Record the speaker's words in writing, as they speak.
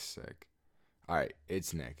sick. All right,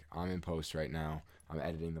 it's Nick. I'm in post right now. I'm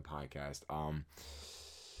editing the podcast.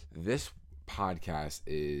 This podcast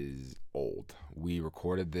is old. We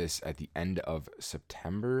recorded this at the end of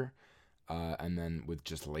September, and then with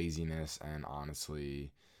just laziness and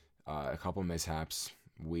honestly, a couple mishaps,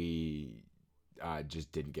 we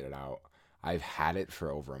just didn't get it out. I've had it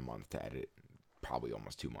for over a month to edit, probably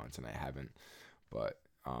almost 2 months, and I haven't. But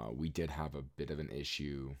we did have a bit of an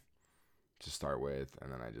issue to start with,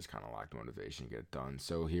 and then I just kind of lacked motivation to get it done.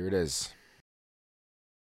 So here it is.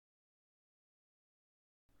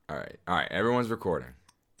 All right, everyone's recording.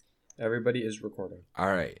 Everybody is recording. All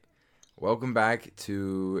right, welcome back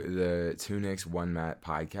to the Two Nicks One Matt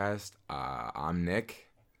podcast. I'm Nick.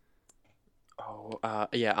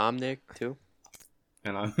 Yeah, I'm Nick too.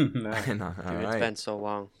 And I'm Matt. And, Dude, it's been so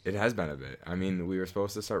long. It has been a bit. I mean, we were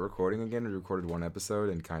supposed to start recording again. We recorded one episode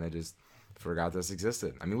and kind of just forgot this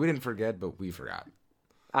existed. I mean, we didn't forget, but we forgot.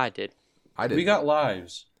 I did. I did. We got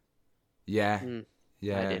lives. Yeah.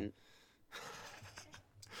 Yeah. I didn't.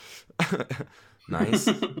 Nice.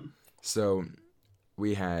 So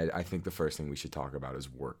we had, I think the first thing we should talk about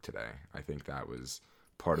is work today. I think that was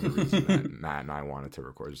part of the reason that Matt and I wanted to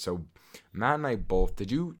record. So Matt and I both, did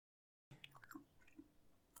you?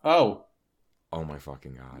 Oh, my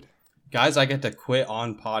fucking God. guys, I get to quit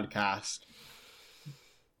on podcast.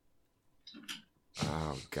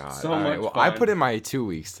 Oh, God. So All right, much well, fun. I put in my 2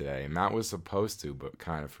 weeks today. Matt was supposed to, but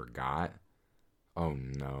kind of forgot. Oh,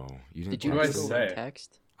 no. You didn't Did you What do I do text it her? say? over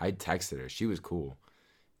text? I texted her. She was cool.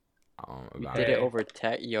 You About did it. it over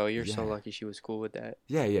text? Yo, you're so Yeah. lucky she was cool with that.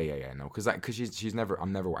 Yeah. No, because she's never. I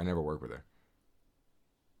never work with her.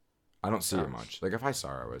 I don't see her Oh. much. Like if I saw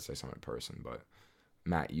her, I would say something in person. But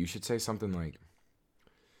Matt, you should say something like,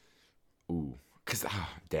 "Ooh," because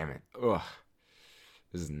damn it, ugh,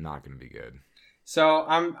 this is not gonna be good.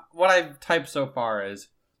 So what I've typed so far is,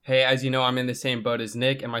 hey, as you know, I'm in the same boat as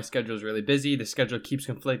Nick, and my schedule is really busy. The schedule keeps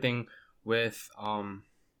conflicting with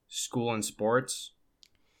school and sports.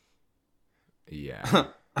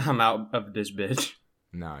 Yeah. I'm out of this bitch.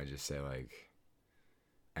 No, I just say like,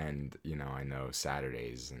 and I know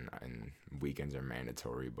Saturdays and weekends are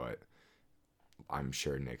mandatory, but I'm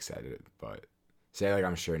sure Nick said it. But say like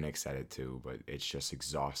I'm sure Nick said it too. But it's just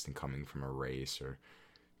exhausting coming from a race or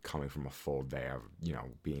coming from a full day of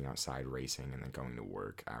being outside racing and then going to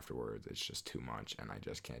work afterwards. It's just too much, and I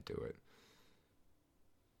just can't do it.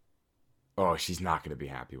 Oh, she's not gonna be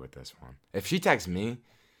happy with this one. If she texts me,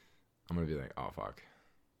 I'm gonna be like, oh fuck.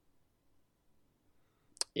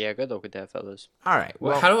 Yeah, good luck with that, fellas. All right.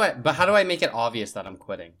 Well, how do I make it obvious that I'm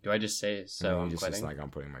quitting? Do I just say so? I'm just quitting. like I'm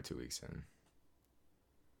putting my 2 weeks in.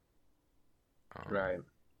 Right.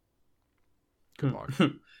 Good luck.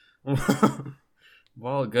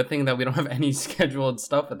 Well, good thing that we don't have any scheduled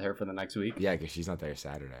stuff with her for the next week. Yeah, because she's not there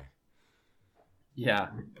Saturday.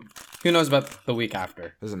 Yeah. Who knows about the week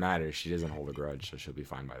after? Doesn't matter. She doesn't hold a grudge, so she'll be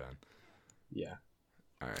fine by then. Yeah.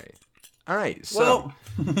 All right. So, Well,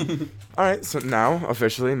 all right. So now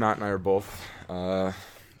officially, Matt and I are both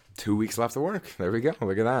 2 weeks left of work. There we go.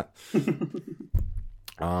 Look at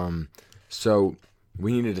that. So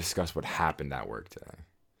we need to discuss what happened at work today.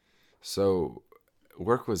 So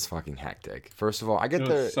work was fucking hectic. First of all, I get it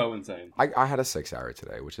there. was so insane. I had a 6 hour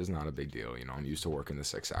today, which is not a big deal. I'm used to working the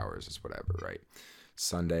 6 hours. It's whatever, right?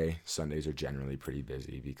 Sundays are generally pretty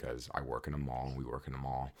busy because I work in a mall. We work in a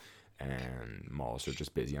mall. And malls are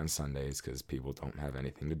just busy on Sundays because people don't have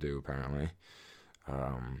anything to do, apparently.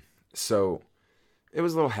 So it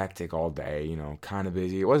was a little hectic all day, kind of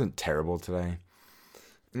busy. It wasn't terrible today.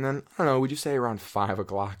 And then, I don't know, would you say around 5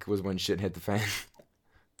 o'clock was when shit hit the fan?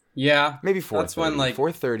 Yeah. Maybe 4:30. That's when,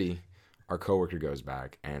 4:30, our coworker goes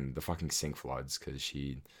back and the fucking sink floods because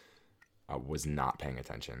she was not paying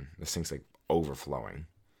attention. The sink's like overflowing.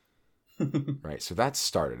 Right, so that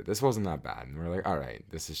started it. This wasn't that bad, and we're like, all right,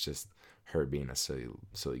 this is just her being a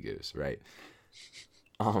silly goose, right?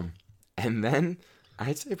 And then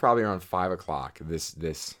I'd say probably around 5 o'clock, this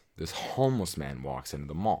homeless man walks into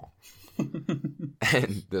the mall,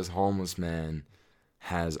 and this homeless man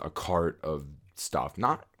has a cart of stuff,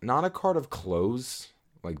 not a cart of clothes,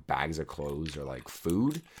 like bags of clothes or like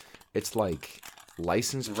food. It's like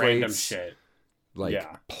license plates, Random shit. like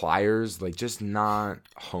Yeah. pliers, like just not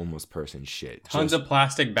homeless person shit. Tons of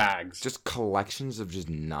plastic bags. just collections of just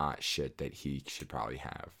not shit that he should probably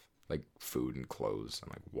have, like food and clothes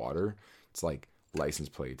and like water. It's like license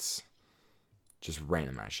plates, just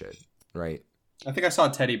random ass shit, right? I think I saw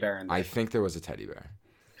a teddy bear in there. I think there was a teddy bear.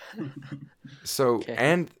 So, Okay.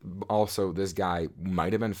 and also this guy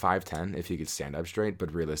might have been 5'10" if he could stand up straight,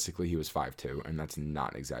 but realistically he was 5'2", and that's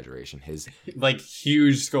not an exaggeration. His Like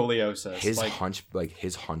huge scoliosis. his like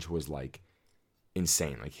hunch was like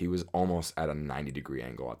insane. Like he was almost at a 90-degree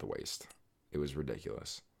angle at the waist. It was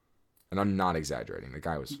ridiculous. And I'm not exaggerating. The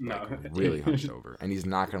guy was No. like really hunched over. And he's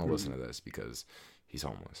not going to listen to this because he's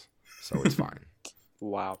homeless. So it's fine.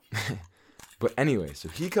 Wow. But anyway, so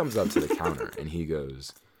he comes up to the counter and he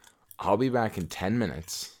goes, "I'll be back in 10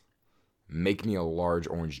 minutes. Make me a large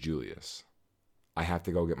orange Julius. I have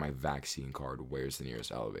to go get my vaccine card. Where's the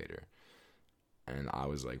nearest elevator?" And I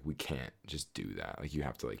was like, "We can't just do that. Like, you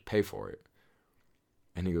have to like pay for it."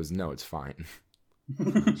 And he goes, "No, it's fine."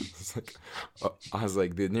 It's like, I was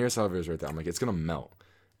like, "The nearest elevator is right there." I'm like, "It's gonna melt."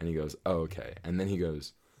 And he goes, "Oh, okay." And then he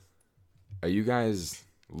goes, "Are you guys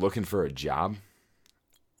looking for a job?"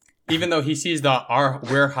 even though he sees the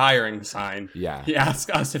 "we're hiring" sign, Yeah. he asks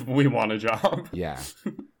us if we want a job. Yeah.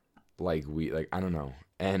 Like I don't know.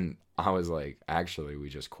 And I was like, "Actually, we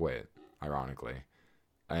just quit," ironically.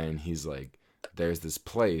 And he's like, "There's this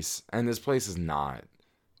place," and this place is not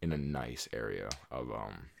in a nice area of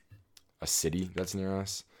a city that's near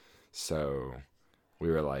us. So we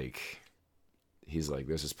were like, he's like,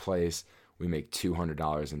 "There's this place. We make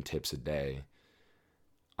 $200 in tips a day."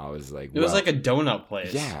 I was like, It was "Well, like a donut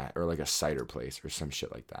place. yeah, or like a cider place or some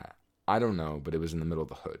shit like that. I don't know, but it was in the middle of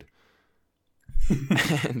the hood."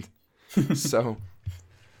 And so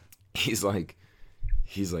he's like,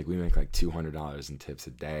 "We make like $200 in tips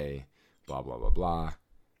a day, blah, blah, blah, blah."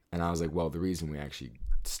 And I was like, "Well, the reason we actually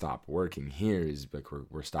stopped working here is because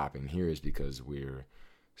we're stopping here is because we're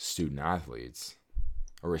student athletes,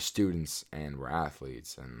 or we're students and we're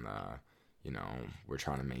athletes. And, we're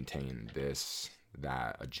trying to maintain this,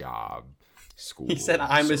 that, a job, school." He said,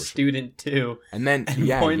 "I'm a social-" student too," And then, and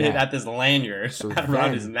yeah, pointed yeah. at this lanyard So around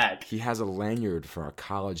then his neck. He has a lanyard for a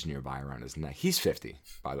college nearby around his neck. He's 50,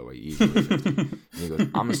 by the way, easily 50. And he goes,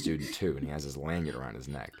 "I'm a student too," and he has his lanyard around his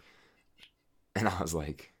neck. And I was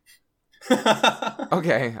like,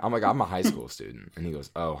 "Okay." I'm like, "I'm a high school student." And he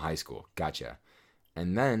goes, "Oh, high school, gotcha."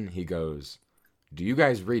 And then he goes, "Do you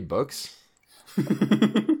guys read books?"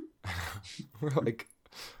 We're like,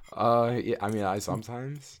 yeah, I mean, I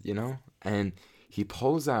sometimes, And he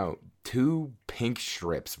pulls out 2 pink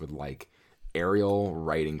strips with like Arial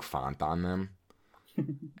writing font on them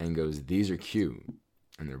and goes, "These are cute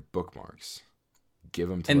and they're bookmarks. Give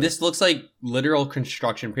them to." And like-" this looks like literal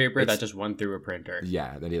construction paper It's- that just went through a printer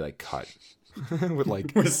yeah, that he like cut with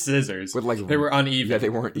like with scissors. with like They were uneven. Yeah, they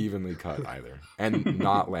weren't evenly cut either, and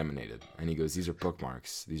not laminated. And he goes, "These are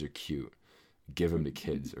bookmarks. These are cute. Give them to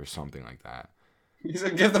kids," or something like that. He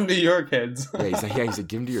said, "Give them to your kids." Yeah, he said,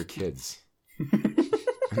 "Give them to your kids."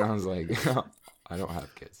 And I was like, "I don't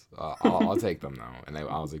have kids. I'll take them though." And I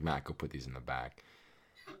was like, "Matt, go put these in the back."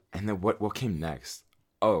 And then what came next?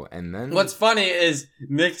 Oh, and then What's funny is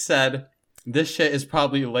Nick said, "This shit is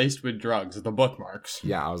probably laced with drugs." The bookmarks.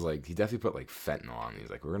 Yeah, I was like, he definitely put like fentanyl on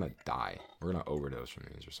these. Like, we're gonna die. We're gonna overdose from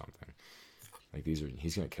these or something. Like, he's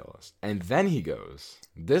gonna kill us. And then he goes,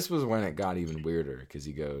 this was when it got even weirder, because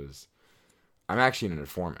he goes, "I'm actually an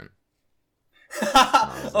informant."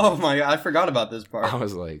 Oh my god, I forgot about this part. I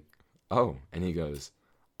was like, "Oh." And he goes,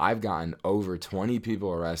 "I've gotten over 20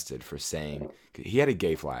 people arrested for saying," he had a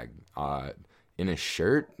gay flag in his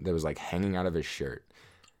shirt that was like hanging out of his shirt.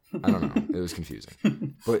 I don't know. It was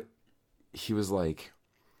confusing. But he was like,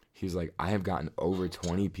 "I have gotten over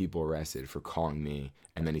 20 people arrested for calling me,"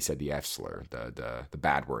 and then he said the F slur, the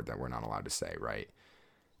bad word that we're not allowed to say, right?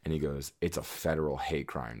 And he goes, "It's a federal hate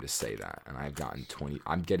crime to say that. And I've gotten 20,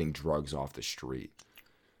 I'm getting drugs off the street."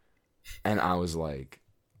 And I was like,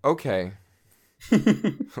 "Okay."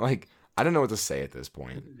 Like, I don't know what to say at this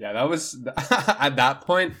point. Yeah, that was at that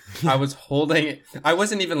point. I was holding it. I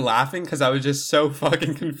wasn't even laughing because I was just so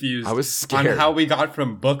fucking confused. I was on scared. how we got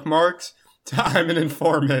from bookmarks to "I'm an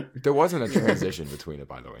informant." There wasn't a transition between it,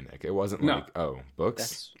 by the way, Nick. It wasn't No. like, "Oh, books,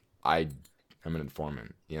 That's I am an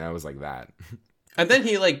informant." It was like that. And then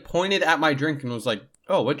he like pointed at my drink and was like,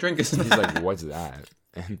 "Oh, what drink is that?" He's like, "What's that?"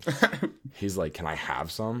 And he's like, "Can I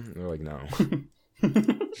have some?" And we're like, "No,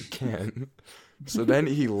 you can't." So then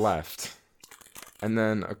he left. And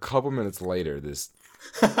then a couple minutes later, this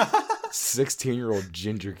 16-year-old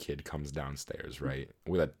ginger kid comes downstairs, right,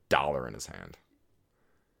 with $1 in his hand.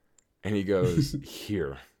 And he goes,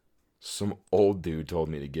 "Here, some old dude told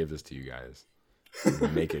me to give this to you guys.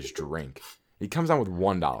 Make his drink." He comes down with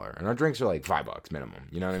 $1, and our drinks are like $5 minimum.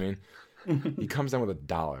 You know what I mean? He comes down with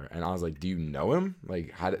 $1, and I was like, "Do you know him?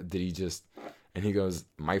 Like, how did he just?" And he goes,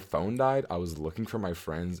 my phone died. I was looking for my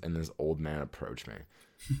friends, and this old man approached me.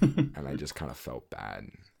 And I just kind of felt bad.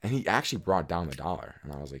 And he actually brought down the dollar.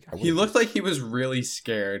 And I was like, He looked like he was really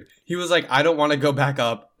scared. He was like, I don't want to go back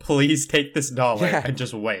up. Please take this dollar and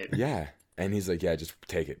just wait. Yeah. And he's like, yeah, just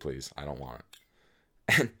take it, please. I don't want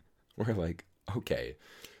it. And we're like, okay.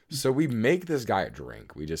 So we make this guy a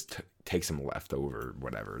drink. We just take some leftover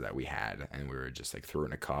whatever that we had. And we were just like threw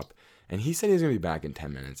in a cup. And he said he was going to be back in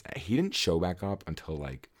 10 minutes. He didn't show back up until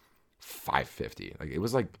like 5:50. Like it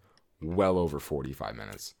was like well over 45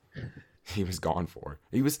 minutes. He was gone for.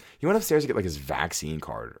 He went upstairs to get like his vaccine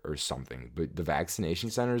card or something. But the vaccination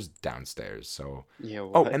center's downstairs. So Yeah.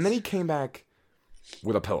 Oh, What? and then he came back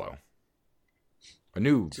with a pillow. A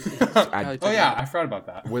new Oh yeah, I forgot about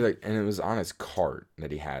that. and it was on his cart that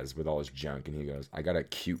he has with all his junk, and he goes, I got a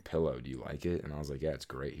cute pillow, do you like it? And I was like, yeah, it's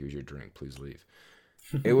great, here's your drink, please leave.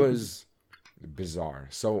 It was bizarre.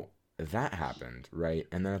 So that happened, right?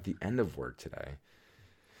 And then at the end of work today,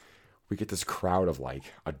 we get this crowd of like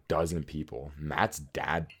a dozen people. Matt's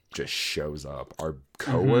dad just shows up. Our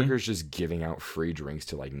coworkers just giving out free drinks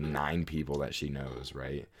to like 9 people that she knows,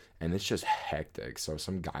 right? And it's just hectic. So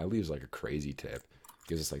some guy leaves like a crazy tip,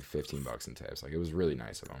 gives us like $15 in tips. Like it was really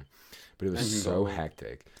nice of him, but it was so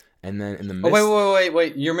hectic. And then in the midst,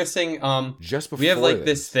 Wait! You're missing. just before We have like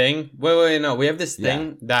this thing. No, we have this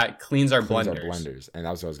thing that cleans our cleans our blenders. blenders, and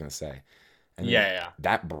that was what I was gonna say. And then Yeah.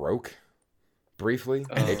 that broke briefly.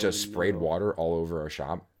 It just sprayed water all over our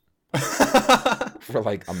shop for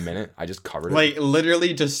like a minute. I just covered it. Like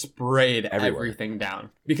literally just sprayed Everywhere. everything down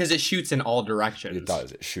because it shoots in all directions. It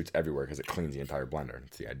does. It shoots everywhere because it cleans the entire blender.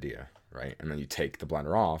 It's the idea, right? And then you take the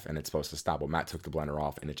blender off, and it's supposed to stop. Well, Matt took the blender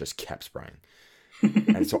off, and it just kept spraying.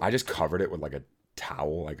 And so I just covered it with like a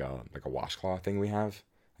towel, like a washcloth thing we have,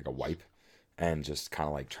 like a wipe, and just kind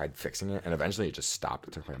of like tried fixing it. And eventually it just stopped.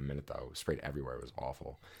 It took like a minute though. It sprayed everywhere. It was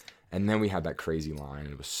awful. And then we had that crazy line.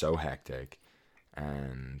 It was so hectic.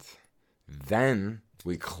 And then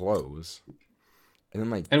we close. And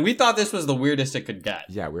then And we thought this was the weirdest it could get.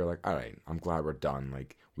 yeah, we were like, all right, I'm glad we're done.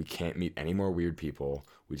 Like, we can't meet any more weird people.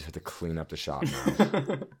 We just have to clean up the shop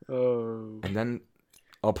now. Oh. And then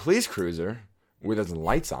a police cruiser with its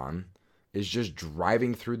lights on is just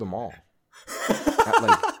driving through the mall at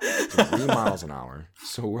like 3 miles an hour.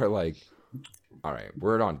 So we're like, all right,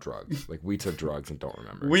 we're on drugs. Like, we took drugs and don't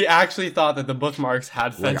remember. We actually thought that the bookmarks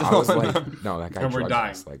had like, fentanyl I was in like, them. no, that guy And we're drugged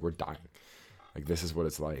dying. us. Like, we're dying. Like, this is what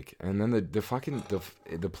it's like. And then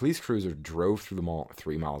the police cruiser drove through the mall at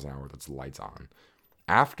 3 miles an hour with its lights on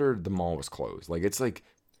after the mall was closed. Like, it's like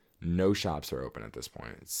no shops are open at this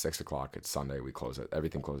point. It's 6:00. It's Sunday. We close it.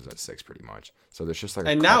 Everything closes at 6 pretty much. So there's just like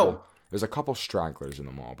there's a couple stragglers in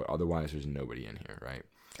the mall, but otherwise there's nobody in here, right?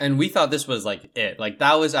 And we thought this was like it. Like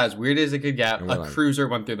that was as weird as it could get. And A we're like- cruiser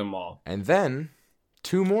went through the mall. And then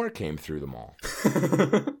 2 more came through the mall,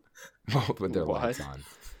 both with their What? lights on.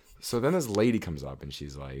 So then this lady comes up and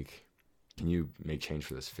she's like, can you make change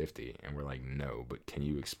for this 50? And we're like, no, but can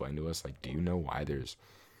you explain to us, like, do you know why there's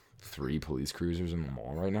 3 police cruisers in the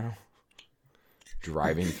mall right now?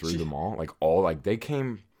 Driving through the mall? Like, they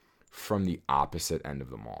came from the opposite end of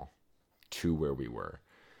the mall to where we were.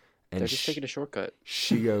 And They're just taking a shortcut.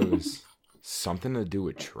 she goes, something to do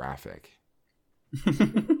with traffic.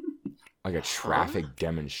 Like a traffic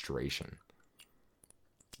demonstration.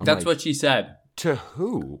 I'm That's like, what she said. to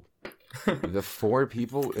who? The 4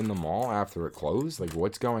 people in the mall after it closed? Like,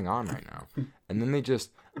 what's going on right now? And then they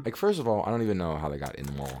just, like, first of all, I don't even know how they got in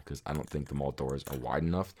the mall because I don't think the mall doors are wide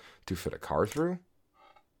enough to fit a car through.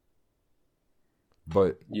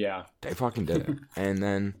 But Yeah. they fucking did it. And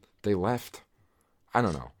then they left. I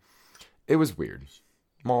don't know. It was weird.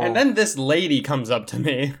 Mall. And then this lady comes up to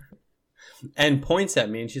me and points at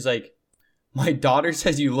me and she's like, my daughter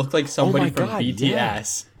says you look like somebody my from God,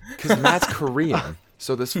 BTS. Because Matt's Korean.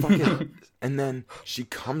 So this fucking, and then she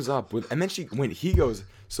comes up with, and then when he goes,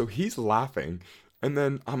 so he's laughing, and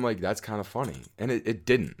then I'm like, that's kind of funny. And it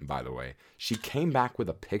didn't, by the way. She came back with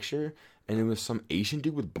a picture, and it was some Asian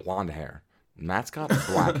dude with blonde hair. Matt's got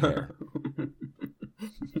black hair.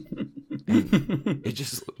 And it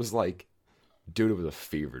just was like, dude, it was a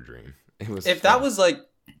fever dream. It was. If that was like,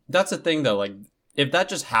 that's the thing though, like, if that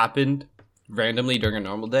just happened randomly during a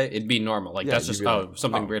normal day, it'd be normal. Like, Yeah, that's you'd just, be like,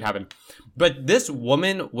 something oh. weird happened. But this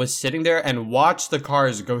woman was sitting there and watched the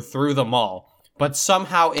cars go through the mall. But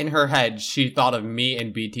somehow in her head, she thought of me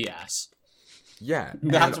and BTS. Yeah.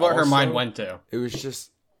 That's and what her mind also, went to. It was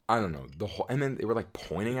just, I don't know, and then they were like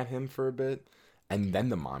pointing at him for a bit, and then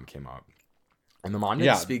the mom came up, and the mom didn't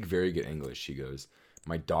Yeah. speak very good English. She goes,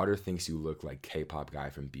 my daughter thinks you look like K-pop guy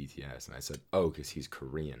from BTS, and I said, oh, because he's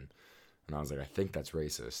Korean, and I was like, I think that's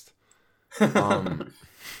racist, I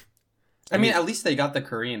mean, at least they got the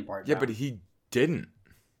Korean part. Yeah, down. but he didn't.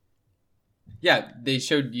 Yeah, they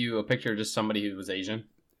showed you a picture of just somebody who was Asian.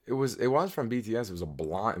 It was from BTS. It was a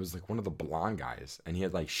blonde. It was like one of the blonde guys, and he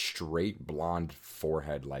had like straight blonde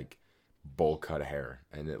forehead, like bowl cut hair,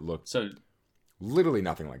 and it looked So literally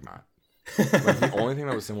nothing like Matt. Like, the only thing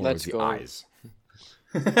that was similar was Let's the go. eyes.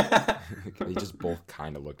 They just both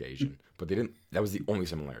kind of looked Asian, but they didn't. That was the only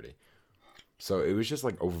similarity. So it was just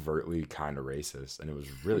like overtly kind of racist, and it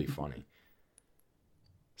was really funny.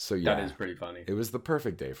 So yeah, that is pretty funny. it was the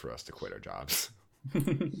perfect day for us to quit our jobs.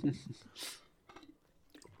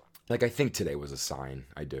 Like, I think today was a sign.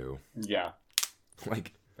 I do. Yeah.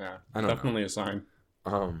 Like, Yeah. I don't know. Definitely a sign.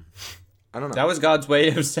 I don't know. That was God's way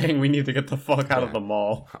of saying we need to get the fuck out of Yeah. the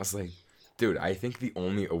mall. I was like, dude, I think the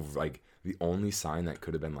only sign that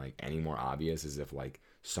could have been like any more obvious is if like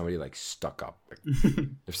somebody like stuck up. Like,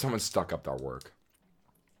 if someone stuck up our work.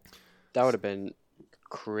 That would have been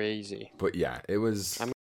crazy. But yeah, it was.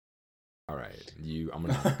 I'm- All right, I'm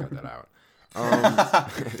gonna have to cut that out.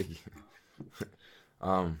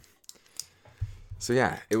 So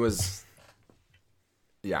yeah, it was.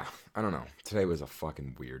 Yeah, I don't know. Today was a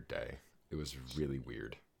fucking weird day. It was really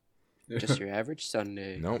weird. Just your average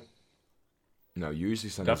Sunday. Nope. No, usually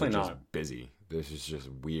Sundays Definitely are just not. busy. This is just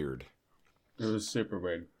weird. It was super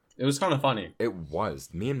weird. It was kind of funny. It was.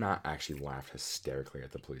 Me and Matt actually laughed hysterically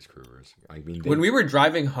at the police cruisers. I mean, When we were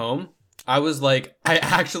driving home, I was like, I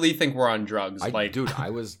actually think we're on drugs. dude,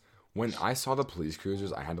 when I saw the police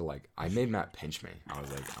cruisers, I had to I made Matt pinch me. I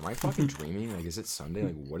was like, am I fucking dreaming? Like, is it Sunday?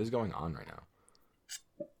 Like, what is going on right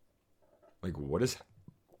now? Like, what is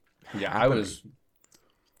yeah, happening? I was.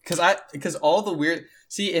 Because all the weird.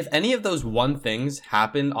 See, if any of those one things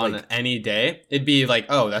happened on Like- any day, it'd be like,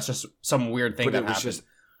 oh, that's just some weird thing But that it was happened. just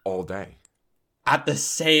all day. At the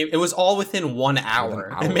same, it was all within 1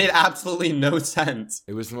 hour. hour. It made absolutely no sense.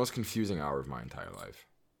 It was the most confusing hour of my entire life.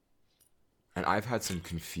 And I've had some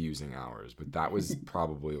confusing hours, but that was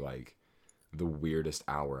probably like the weirdest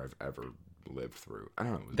hour I've ever lived through. I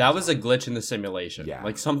don't know. That was a glitch in the simulation. Yeah.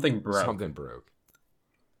 Like something broke. Something broke.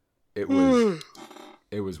 It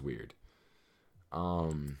was weird.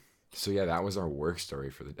 So yeah, that was our work story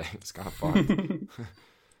for the day. It's kind of fun.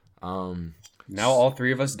 Now all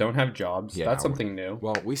three of us don't have jobs. Yeah, That's now something new.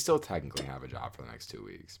 Well, we still technically have a job for the next 2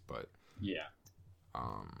 weeks, but Yeah.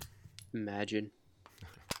 Imagine.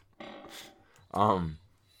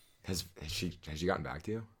 has she gotten back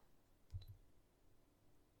to you?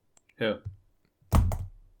 Who?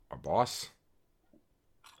 Our boss?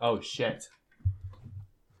 Oh shit.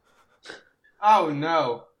 Oh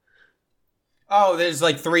no. Oh, there's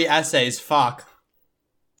like 3 essays. Fuck.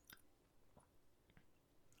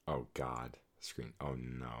 Oh god. Screen. Oh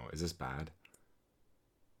no. Is this bad?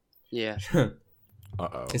 Yeah.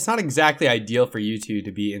 Uh-oh. It's not exactly ideal for you two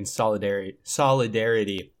to be in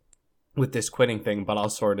solidarity with this quitting thing, but I'll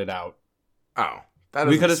sort it out. Oh.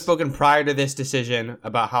 We could have spoken prior to this decision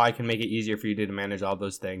about how I can make it easier for you to manage all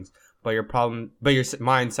those things, but your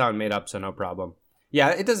mind sound made up, so no problem.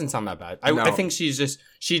 Yeah, it doesn't sound that bad. No. I think she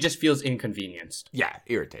just feels inconvenienced. Yeah,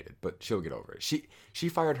 irritated, but she'll get over it. She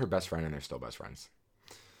fired her best friend and they're still best friends.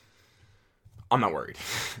 I'm not worried.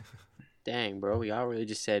 Dang, bro. Y'all really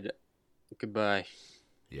just said goodbye.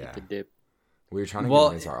 Yeah. The dip. We were trying to Well-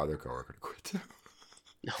 convince our other coworker to quit too.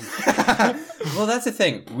 Well, that's the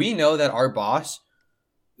thing. We know that our boss,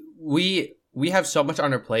 we have so much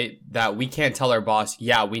on our plate that we can't tell our boss,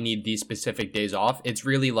 yeah, we need these specific days off. It's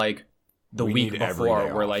really like the We week need every before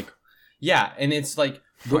day we're off. like, yeah, and it's like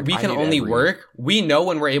Like, we I can need only every- work. We know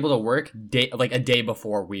when we're able to work like a day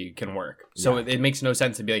before we can work. So Yeah. it makes no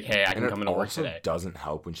sense to be like, hey, I And can it come into work also today. doesn't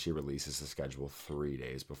help when she releases the schedule 3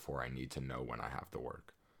 days before I need to know when I have to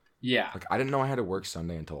work. Yeah, Like, I didn't know I had to work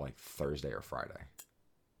Sunday until like Thursday or Friday.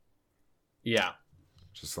 yeah.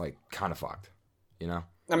 Just like kind of fucked, you know?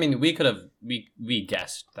 I mean, we could have we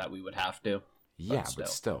guessed that we would have to. Yeah, but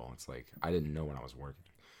still, it's like I didn't know when I was working.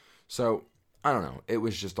 So I don't know. It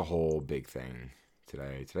was just a whole big thing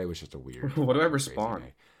today. Today was just a weird. What do I crazy respond?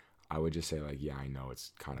 day. I would just say like, yeah, I know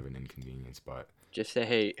it's kind of an inconvenience, but Just say,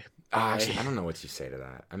 hey. actually, bye. I don't know what you say to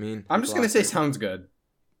that. I mean, I'm just gonna say sounds good.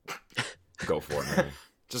 go for it, man.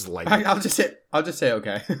 Just like, I'll just say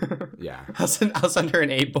okay. yeah. I'll send her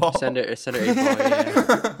an 8-ball. Send her 8 ball,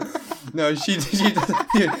 yeah. No, she does, dude,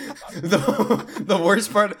 the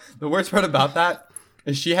worst part about that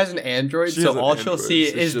is she has an Android, She so has an all she'll Android, see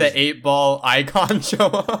so is she'll the just- 8-ball icon show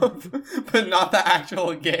up, but not the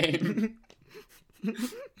actual game.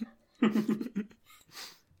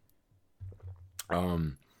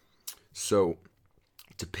 So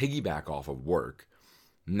to piggyback off of work,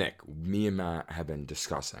 Nick, me and Matt have been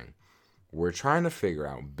discussing we're trying to figure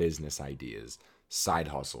out business ideas, side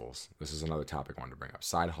hustles. This is another topic I wanted to bring up.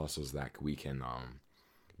 Side hustles that we can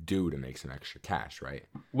do to make some extra cash, right?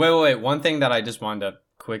 Wait. One thing that I just wanted to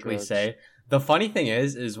quickly Drugs. say. The funny thing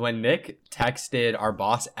is when Nick texted our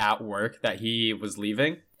boss at work that he was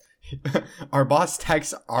leaving, our boss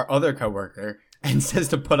texts our other coworker and says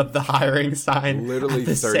to put up the hiring sign. Literally at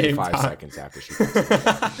the 35 same time. seconds after she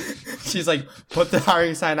texted me. She's like, put the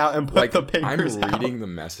hiring sign out and put Like, the papers I'm reading out. the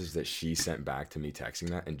message that she sent back to me texting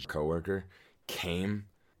that, and coworker came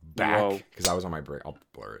back Whoa. because I was on my break. I'll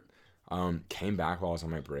blur it. Came back while I was on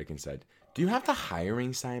my break and said, "Do you have the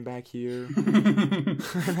hiring sign back here?" And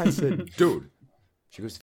I said, "Dude." She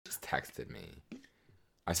goes, "Just texted me."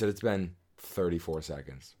 I said, "It's been 34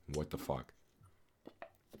 seconds. What the fuck?"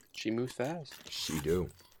 She moves fast. She do.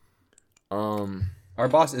 Our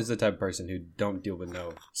boss is the type of person who don't deal with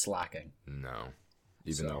no slacking. No.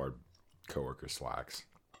 Even So- though our coworker slacks.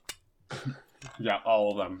 Yeah,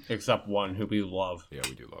 all of them except one who we love. Yeah,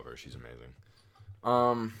 we do love her. She's amazing.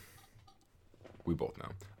 We both know.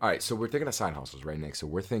 All right, so we're thinking of side hustles, right, Nick? So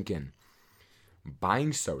we're thinking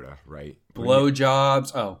buying soda, right?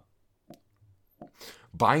 Blowjobs. Oh,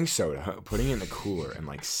 Buying soda, putting it in the cooler, and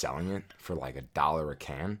like selling it for like $1 a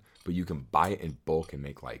can, but you can buy it in bulk and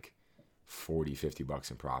make like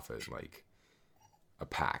 $40-$50 in profit, like a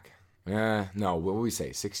pack. No, what would we say?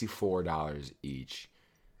 $64 each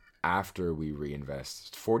after we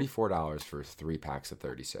reinvest. $44 for 3 packs of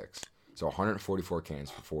 36. So 144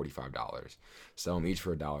 cans for $45. Sell them each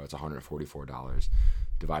for $1. It's $144.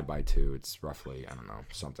 Divide by 2. It's roughly, I don't know,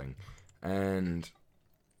 something. And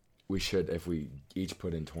we should, if we each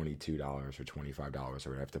put in $22 or $25,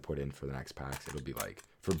 or we have to put in for the next packs, it'll be like,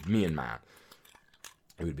 for me and Matt,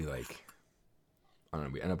 it would be like, I don't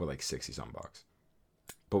know, we end up with like 60 some bucks.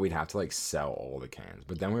 But we'd have to like sell all the cans.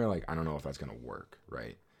 But then we were like, I don't know if that's going to work,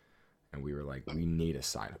 right? And we were like, we need a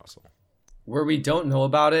side hustle. where we don't know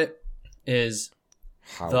about it is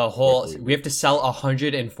How the whole. quickly We have to sell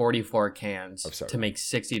 144 cans Of soda. to make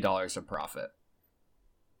 $60 of profit.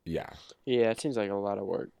 Yeah. Yeah, it seems like a lot of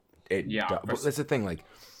work. Yeah, But that's the thing. Like,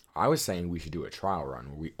 I was saying we should do a trial run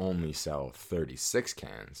where we only sell 36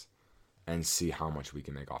 cans and see how much we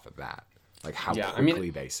can make off of that. Like, how Yeah, I mean-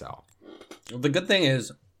 quickly they sell. The good thing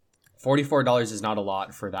is, $44 is not a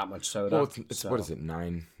lot for that much soda. Well, it's so what is it?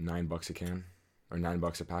 $9 a can, or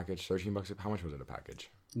 $9 a package? $13 how much was it a package?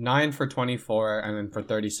 9 for 24, and then for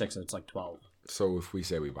 36, it's like 12. So if we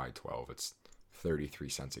say we buy 12, it's 33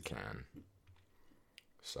 cents a can.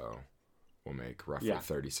 So we'll make roughly Yeah.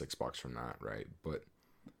 $36 from that, right? But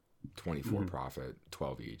 24 profit,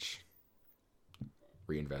 12 each.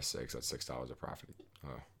 Reinvest 6, that's $6 a profit.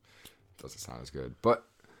 Oh, doesn't sound as good. But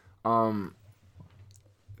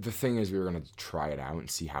the thing is, we were gonna try it out and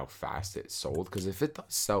see how fast it sold. Because if it does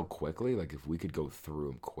sell quickly, like if we could go through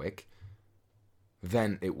them quick,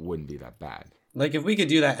 then it wouldn't be that bad. Like, if we could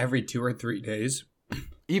do that every 2 or 3 days,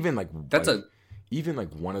 Even like That's like, a- even like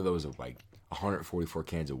one of those of like 144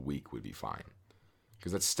 cans a week would be fine,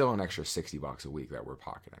 because that's still an extra $60 a week that we're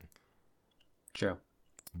pocketing. true.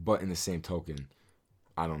 But in the same token,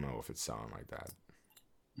 I don't know if it's selling like that.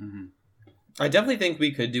 I definitely think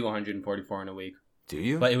we could do 144 in a week, Do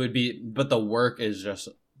you? but the work is just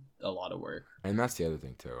a lot of work. And that's the other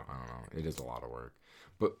thing too. I don't know. It is a lot of work.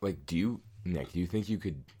 But like, Nick, do you think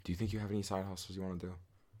you have any side hustles you want to do?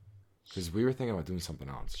 Because we were thinking about doing something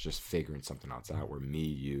else, just figuring something else out. Where me,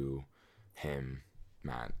 you, him,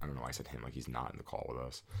 Matt. I don't know why I said him, like he's not in the call with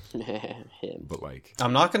us. Him. But like,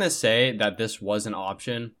 I'm not going to say that this was an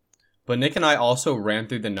option, but Nick and I also ran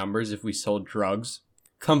through the numbers if we sold drugs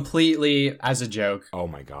completely as a joke. oh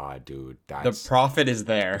my god, dude, The that's profit is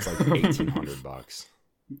there. it's like $1,800.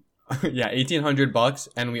 Yeah, $1,800,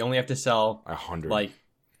 and we only have to sell 100, like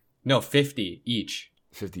 50 each.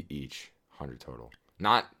 50 each, 100 total.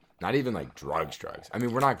 Not even like drugs. I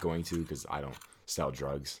mean, we're not going to, because I don't sell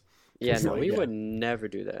drugs. Yeah, It's no, like- we yeah. would never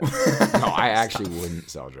do that. No, I actually wouldn't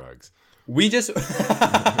sell drugs. We just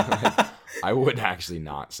I would actually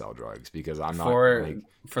not sell drugs because I'm not for like,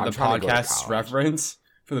 for I'm the trying to go to podcast college. reference.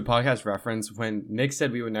 For the podcast reference, when Nick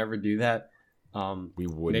said we would never do that, we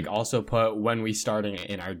wouldn't. Nick also put when we starting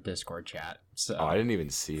in our Discord chat. So Oh, I didn't even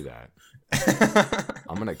see that.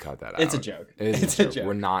 I'm gonna cut that out. it's a joke. It is It's a a joke. joke.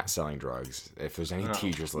 We're not selling drugs. If there's any No.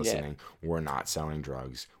 teachers listening, we're not selling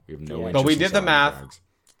drugs. We have no Yeah. interest But we in did the selling math. drugs.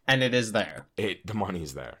 And it is there. The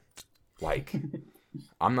money's there. Like,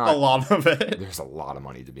 I'm A not. lot of it. There's a lot of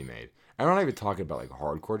money to be made. I'm not even talking about like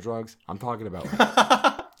hardcore drugs. I'm talking about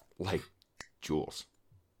like Juuls.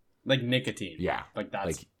 Like nicotine. Yeah, Like that's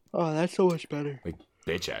like Oh, that's so much better. like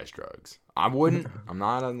bitch ass drugs. I wouldn't. I'm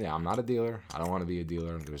not a dealer. I don't want to be a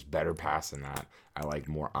dealer. There's better paths than that. I like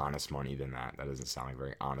more honest money than that. That doesn't sound like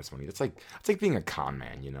very honest money. It's like being a con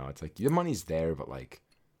man, you know? It's like the money's there, but like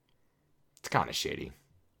it's kind of shady,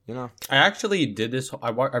 you know? I actually did this. I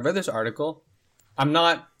read this article. I'm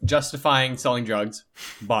not justifying selling drugs,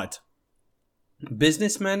 but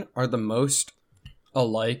businessmen are the most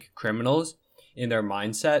alike criminals in their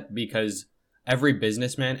mindset because every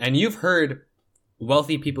businessman, and you've heard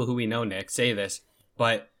wealthy people who we know, Nick, say this,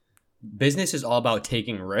 but business is all about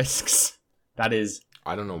taking risks. That is,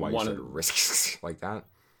 I don't know why you said risks like that.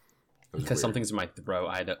 because weird. something's in my throat.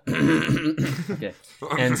 I had to. Okay,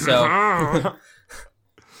 and so.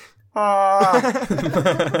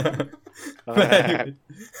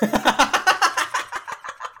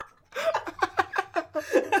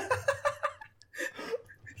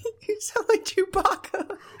 You sound like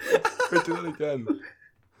Chewbacca. Wait, do that again.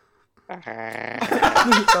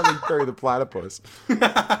 You sound like Barry the Platypus.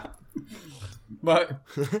 But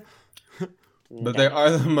they are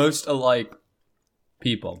the most alike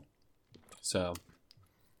people. So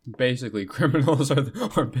basically, criminals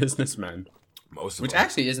are businessmen, Most of which them.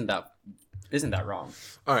 actually isn't that wrong.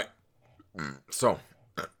 All right. So,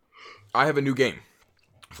 I have a new game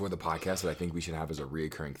for the podcast that I think we should have as a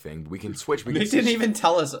reoccurring thing. We can switch. We Nick can didn't even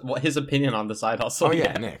tell us what his opinion on the side hustle. Oh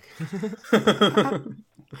yeah, yet. Nick.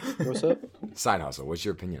 What's up? Side hustle. What's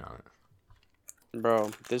your opinion on it?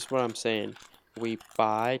 Bro, this is what I'm saying. We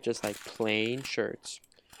buy just like plain shirts.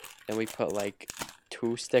 Then we put like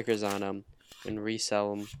 2 stickers on them and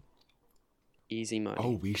resell them. Easy money.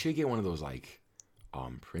 Oh, we should get one of those like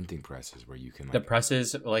printing presses where you can like The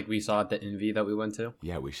presses, like we saw at the Envy that we went to.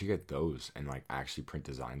 yeah, we should get those and like actually print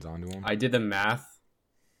designs onto them. I did the math.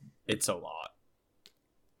 It's a lot.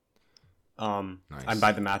 Nice. And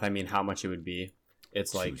by the math, I mean how much it would be.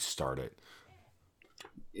 It's like to start it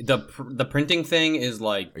the printing thing is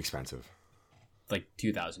like expensive.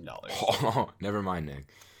 $2,000. Oh, never mind, Nick.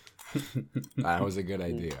 That was a good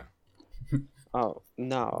idea. Oh,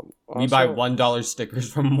 no. We buy Also- $1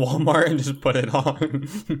 stickers from Walmart and just put it on.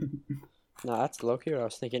 No, that's low-key what I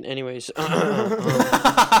was thinking. Anyways.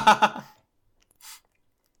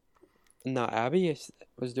 No, Abby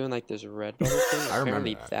was doing like this Red Butter thing. I remember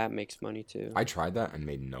Apparently that. that makes money too. I tried that and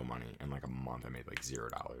made no money. In like a month, I made like $0.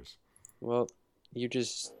 Well, you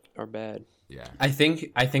just are bad. Yeah. I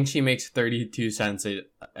think she makes 32 cents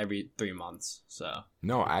every 3 months. So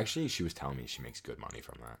No, actually, she was telling me she makes good money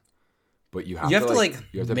from that. But you have to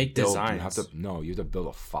make build, designs. You have to build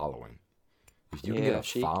a following. If you can Yeah,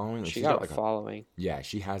 get a following, She she's got a like following. yeah,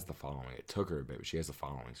 she has the following. It took her a bit, but she has the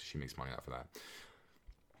following, so she makes money off of that.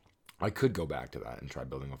 I could go back to that and try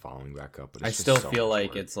building a following back up, but it's I just still so feel much like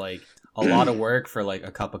work. it's like a lot of work for like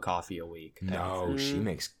a cup of coffee a week. No, she Mm.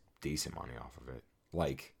 makes decent money off of it.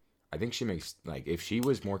 Like, I think she makes like if she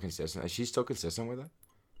was more consistent. Is she still consistent with it?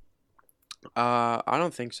 I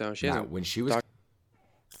don't think so. She Nah, hasn't. when she was. doc-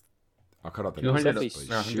 I'll cut out the 200 notes, Definitely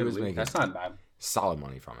but she was making That's not bad. solid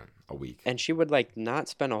money from it a week. And she would like not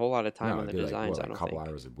spend a whole lot of time on the it'd be designs. like, I a don't couple think.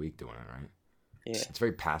 hours a week doing it, right? Yeah. It's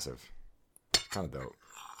very passive. Kind of dope.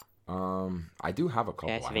 I do have a couple.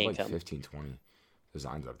 Passive I have like income. 15, 20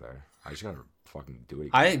 designs up there. I just gotta fucking do it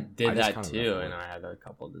again. I did just that kinda too, left it. and I had a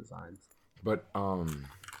couple designs. But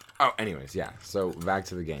anyways, yeah. So back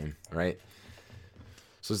to the game, right?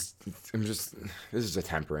 So this is a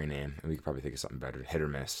temporary name, and we could probably think of something better. Hit or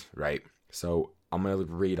miss, right? So I'm gonna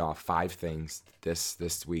read off 5 things. This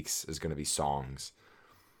week's is gonna be songs,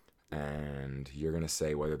 and you're gonna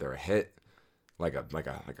say whether they're a hit, like a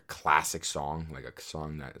classic song, like a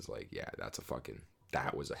song that is like, yeah,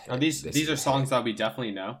 that was a hit. Are This these is are a songs hit. that we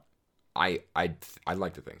definitely know. I'd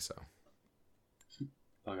like to think so.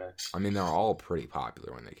 Okay. I mean, they're all pretty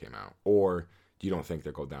popular when they came out. Or you don't think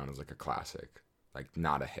they'll go down as like a classic, like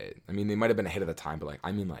not a hit? I mean, they might have been a hit at the time, but like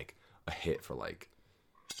I mean, like a hit for like,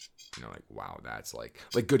 you know, like wow, that's like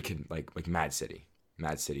Good Kid, like Mad City.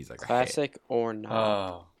 Mad City's like a hit. Classic or not.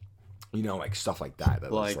 Oh, You know, like stuff like that.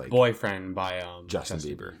 That was like like Boyfriend by Justin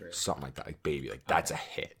Bieber, something like that, like Baby, like that's a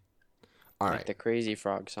hit. All Like right. the Crazy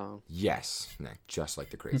Frog song. Yes, Nick, just like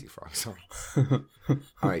the Crazy Frog song.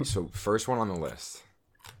 All right, so first one on the list,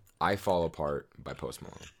 "I Fall Apart" by Post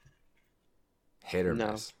Malone. Hit or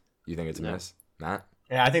No. miss? You think it's a No. miss? Matt?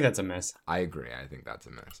 Yeah, I think that's a miss. I agree. I think that's a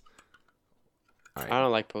miss. All I right.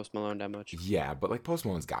 don't like Post Malone that much. Yeah, but like Post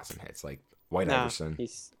Malone's got some hits. Like White Nah, Iverson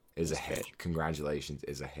he's is a hit. Congratulations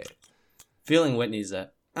is a hit. Feeling Whitney's a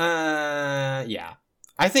yeah.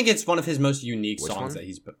 I think it's one of his most unique Which songs one? that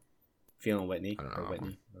he's put. Feeling Whitney I don't know or that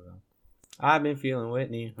Whitney. I've been feeling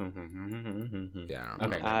Whitney. Yeah, I don't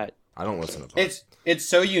know. Okay. I I don't listen to Post. It's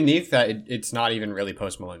so unique that it's not even really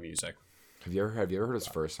Post Malone music. Have you ever heard his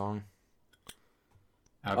first song?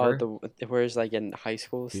 Ever? Where he's like in high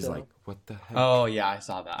school He's still. like, what the heck? Oh yeah, I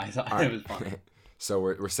saw that. All It right. was funny. So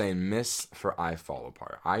we're saying Miss for I Fall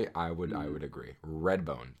Apart. I would agree.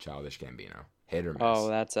 Redbone, Childish Gambino. Hit or miss? Oh,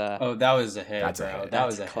 that's a Oh, that was a hit. That's a bro. hit. That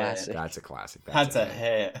was a That's classic. hit. That's a classic. That's a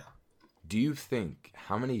hit. Do you think,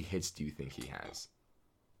 how many hits do you think he has?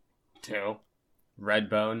 2.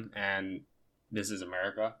 Redbone and This Is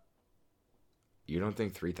America. You don't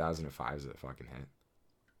think 3005 is a fucking hit?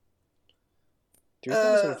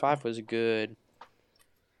 2005 was good.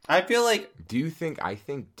 I feel like Do you think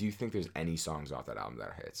there's any songs off that album that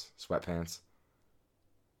are hits? Sweatpants?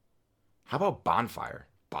 How about Bonfire?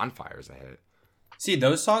 Bonfire's a hit. see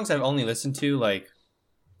those songs I've only listened to like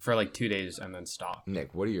for like 2 days and then stopped.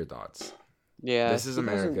 Nick, what are your thoughts? Yeah. This Is he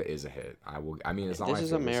doesn't- America is a hit. I mean, it's not This my is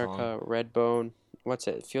favorite America. song. Redbone. What's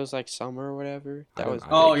it? Feels like summer or whatever. I That don't- was. I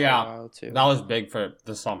big don't- Oh, for a yeah. while, too. That was big for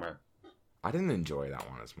the summer. I didn't enjoy that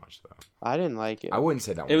one as much though. I didn't like it. I wouldn't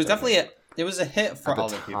say that one It was a definitely hit it was a hit for at the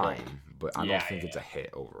other people. time, but I Yeah, don't think yeah, it's a hit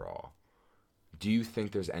overall. Do you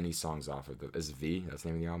think there's any songs off of the? Is V? That's the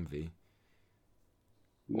name of the album. V.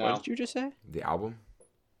 No. What did you just say? The album,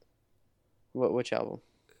 Which album?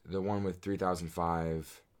 the one with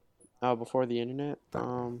 3005. Oh, Before the Internet. That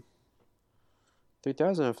one.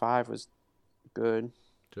 2005 was good.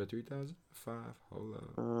 3005. Hold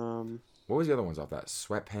up. Um, What was the other ones off that?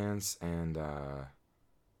 Sweatpants and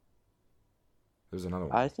there's another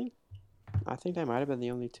one. I think that might have been the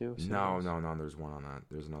only two. No. There's one on that.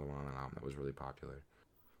 There's another one on that album that was really popular.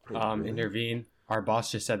 Wait, really? Intervene. Our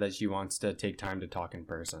boss just said that she wants to take time to talk in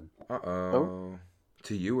person. Uh-oh.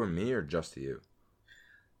 To you or me or just to you?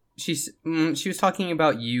 She was talking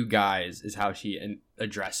about you guys is how she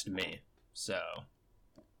addressed me. So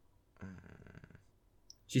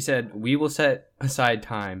she said we will set aside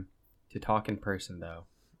time to talk in person though.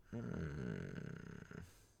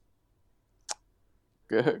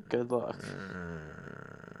 Good luck.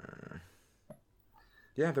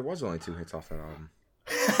 Yeah, there was only 2 hits off that album.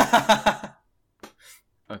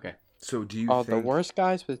 Okay. So do you Oh, think... The Worst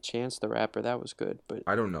Guys with Chance the Rapper. That was good, but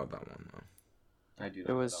I don't know that one, though. I do.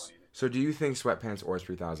 It was- So do you think Sweatpants or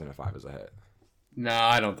 3005 is a hit? No,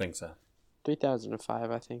 I don't think so.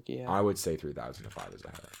 2005, I think. Yeah. I would say 3005 is a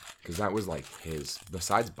hit. Because that was like his...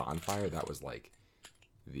 Besides Bonfire, that was like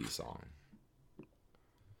the song.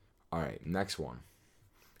 Alright, next one.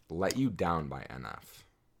 Let You Down by NF.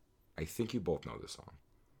 I think you both know this song.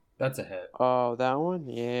 That's a hit. Oh, that one.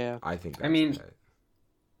 Yeah. I think that's I mean, a hit.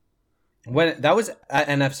 When that was at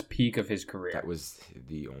NF's peak of his career. That was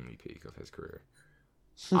the only peak of his career.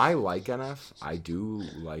 I like NF. I do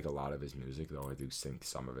like a lot of his music, though. I do think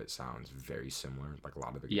some of it sounds very similar. Like a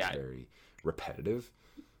lot of it gets very repetitive.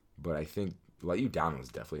 But I think Let You Down was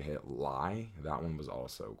definitely a hit. Lie, that one was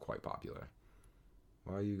also quite popular.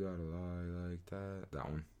 Why You Gotta Lie Like That? That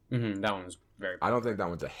one. That one was very. I don't think that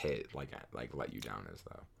one's a hit like Let You Down is,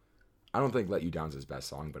 though. I don't think Let You Down's his best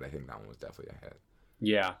song, but I think that one was definitely a hit.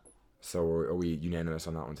 Yeah. So are we unanimous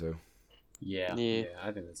on that one, too? Yeah. Yeah.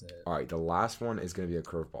 I think that's it. All right, the last one is going to be a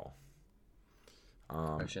curveball.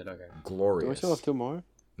 Oh shit. Okay. Glorious. Do we still have 2 more?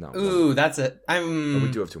 No. Ooh, that's it. No, we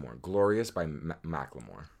do have 2 more. Glorious by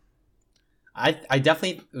Macklemore. I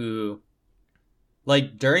definitely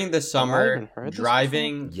like during the even summer heard this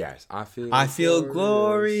driving. Yes, I feel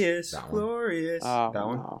glorious, That one. glorious. Oh, That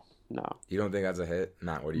one. no. You don't think that's a hit?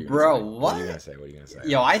 Matt, what are you Bro, gonna say? what? What are you gonna say? What are you gonna say?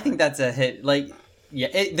 Yo, I think that's a hit. Like, yeah,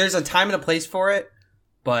 there's a time and a place for it,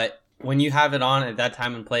 but when you have it on at that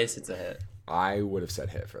time and place, it's a hit. I would have said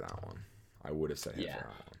hit for that one. I would have said hit Yeah. for that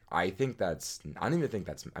one. I think that's. I don't even think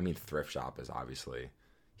that's. I mean, Thrift Shop is obviously.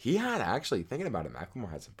 He had actually thinking about it.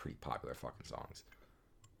 Macklemore had some pretty popular fucking songs,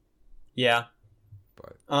 Yeah.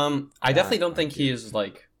 but I definitely don't I think he do. is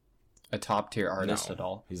like a top tier artist no, at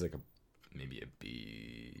all. He's like maybe a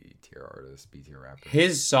B tier artist, B tier rapper.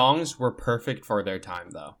 His songs were perfect for their time,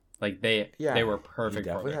 though. Like they were He perfect.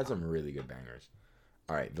 definitely for had their some really good bangers.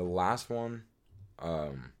 All right, the last one.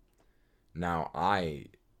 Now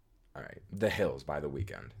all right, The Hills by The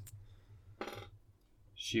Weeknd.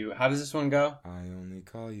 Shoot, how does this one go? I only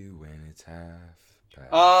call you when it's half past.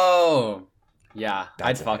 Oh, yeah,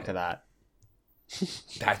 That's I'd a fuck hit. to that.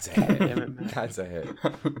 That's a Damn it, hit. man. That's a hit.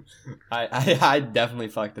 I definitely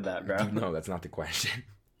fuck to that, bro. No, that's not the question.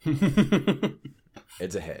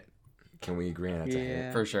 It's a hit. Can we agree on that's a hit?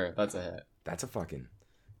 Yeah. For sure, that's a hit. That's a fucking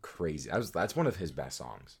crazy. That's one of his best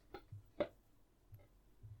songs.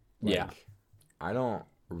 Yeah. I don't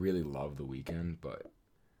really love The Weeknd, but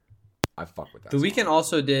I fuck with that. The song. Weeknd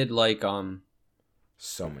also did like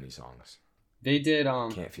So many songs. They did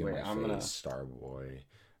Can't Feel wait, My I'm Face, gonna Starboy,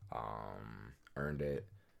 Earned It.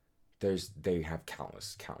 They have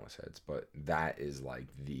countless hits, but that is like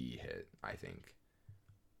the hit, I think.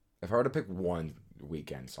 If I were to pick one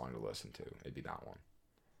weekend song to listen to, it'd be that one.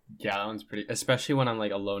 Yeah, that one's pretty, especially when I'm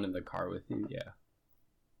like alone in the car with you. Yeah.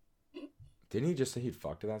 Didn't he just say he'd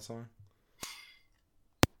fuck to that song?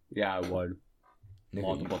 Yeah, I would. Nick,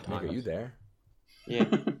 Multiple Nick, are you times. there? Yeah.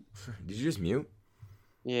 Did you just mute?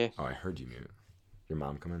 Yeah. Oh, I heard you mute. Your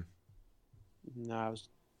mom come in? No, I was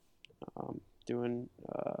doing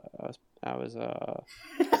I was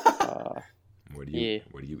What Yeah.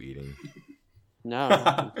 are you eating? no,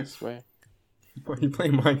 I swear. Are you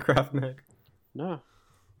playing Minecraft, Nick? No,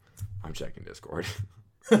 I'm checking Discord.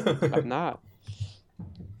 I'm not.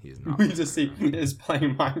 He is not. We just see is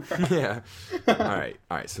playing Minecraft. Yeah. All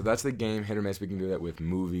right. So that's the game. Hit or miss. We can do that with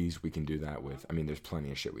movies. We can do that with. I mean, there's plenty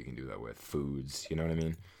of shit we can do that with. Foods. You know what I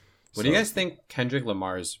mean? What do you guys think Kendrick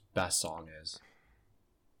Lamar's best song is?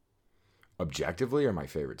 Objectively, or my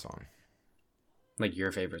favorite song? Like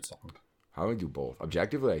your favorite song? I would do both.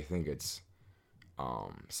 Objectively, I think it's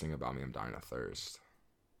 "Sing About Me, I'm Dying of Thirst."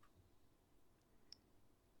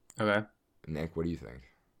 Okay. Nick, what do you think?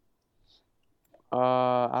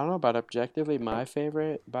 I don't know about objectively. My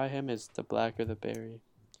favorite by him is The Black or the Berry.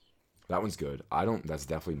 That one's good. I don't. That's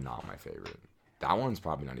definitely not my favorite. That one's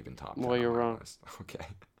probably not even top 10 Well, you're on my wrong. list. Okay.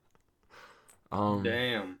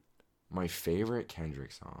 Damn. My favorite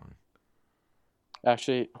Kendrick song.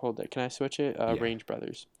 Actually, hold it. Can I switch it? Yeah. Range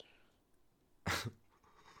Brothers.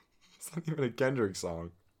 It's not even a Kendrick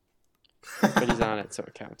song. But he's on it, so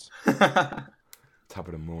it counts. Top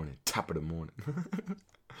of the morning. Top of the morning.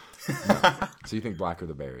 No. So you think Black or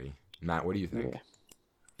the Berry? Matt, what do you think? Yeah.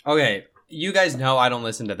 Okay, you guys know I don't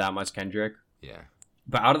listen to that much Kendrick, Yeah.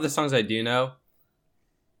 but out of the songs I do know,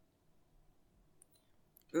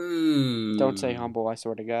 ooh, Don't say humble. I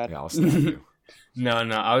swear to God. Yeah, I'll stab you. No,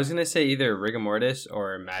 I was gonna say either Rigor Mortis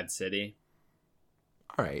or Mad City.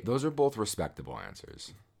 All right, those are both respectable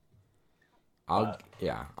answers. I'm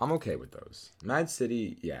okay with those. Mad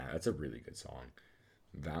City, yeah, that's a really good song.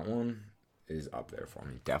 That one is up there for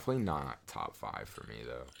me. Definitely not top 5 for me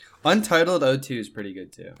though. Untitled O2 is pretty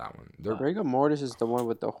good too. That one. Rigor Mortis is the one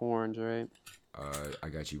with the horns, right? I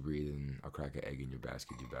got you breathing. I'll crack an egg in your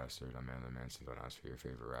basket, you bastard. I'm another man since I asked for your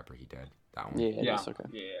favorite rapper. He dead. That one. Yeah, that's okay.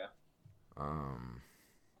 Yeah.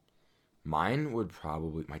 Mine would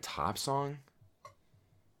probably my top song.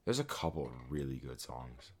 There's a couple of really good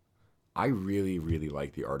songs. I really, really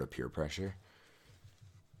like The Art of Peer Pressure.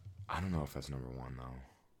 I don't know if that's number 1 though.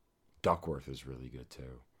 Duckworth is really good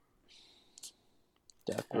too.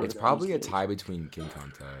 Definitely. It's probably a tie between King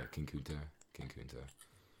Kunta.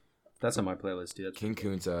 That's on my playlist, dude. King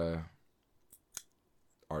Kunta,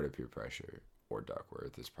 Art of Peer Pressure, or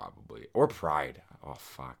Duckworth is probably, or Pride. Oh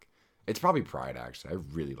fuck, it's probably Pride actually. I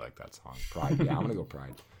really like that song. Pride. Yeah, I'm gonna go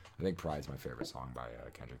Pride. I think Pride's my favorite song by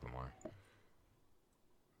Kendrick Lamar.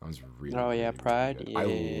 That was really. Oh, yeah, really, Pride, really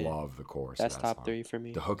good. yeah. I love the chorus. That's of that top song. 3 for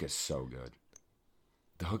me. The hook is so good.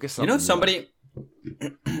 The hook is You something. know somebody.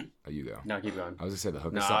 Oh, you go. No, keep going. I was gonna say the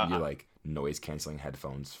hook is Nah, something you like noise canceling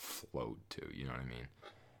headphones float to. You know what I mean?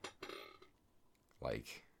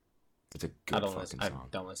 Like, it's a good fucking I song.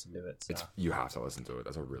 don't listen to it. So. You have to listen to it.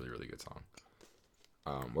 That's a really, really good song.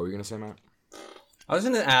 What were you gonna say, Matt? I was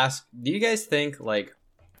gonna ask, do you guys think like,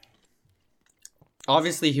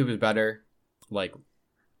 obviously he was better, like,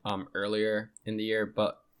 earlier in the year,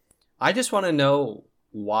 but I just want to know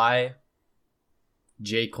why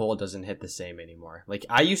J. Cole doesn't hit the same anymore. Like,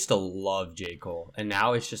 I used to love J. Cole, and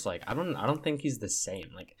now it's just like I don't think he's the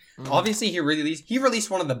same. Like, obviously he released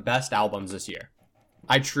one of the best albums this year.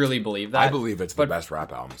 I truly believe that. I believe it's the best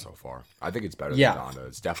rap album so far. I think it's better than Donda.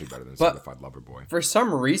 It's definitely better than But- Certified Lover Boy. For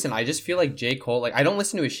some reason, I just feel like J. Cole. Like, I don't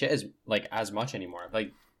listen to his shit as much anymore.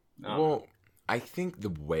 Like, Well, I think the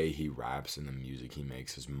way he raps and the music he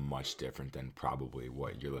makes is much different than probably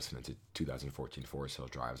what you're listening to 2014 Forest Hill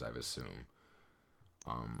Drives, I would assume.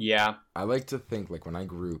 yeah, I like to think, like, when I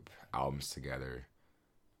group albums together,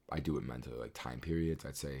 I do it mentally, like, time periods.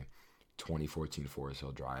 I'd say 2014 Forest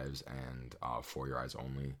Hill Drives and For Your Eyes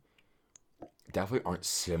Only definitely aren't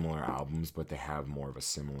similar albums, but they have more of a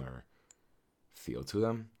similar feel to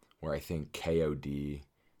them, where I think KOD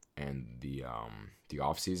and the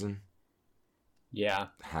Off Season yeah,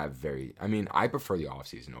 have very... I mean, I prefer the Off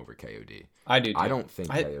Season over KOD. I do. Too. I don't think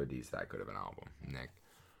KOD's that good of an album, Nick.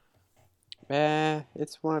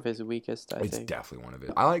 It's one of his weakest, I It's think. definitely one of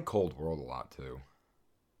it. I like Cold World a lot, too.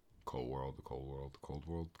 Cold World.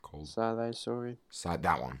 Sad Story. Side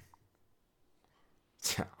that one.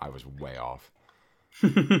 I was way off.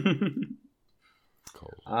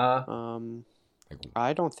 Cold. Like,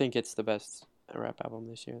 I don't think it's the best rap album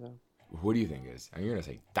this year though. who do you think is? Are you gonna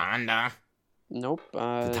say Donda? Nope.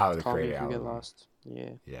 Tyler, the Call Me Creator If You Get album. Lost. Yeah.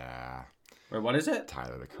 Yeah, Wait, what is it?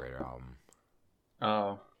 Tyler the Creator album.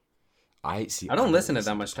 Oh, I see. I don't listen to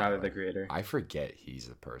that much Tyler the Creator. I forget he's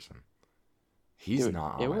a person. He's Dude,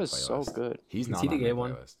 not on it my was playlist. so good. He's Is not he the on my gay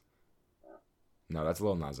one? playlist. No, that's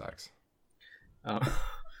Lil Nas X. Oh.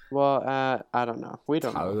 Well, I don't know. We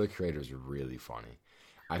don't Tyler know. the Creator is really funny.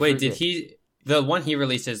 I Wait, did forget- he? The one he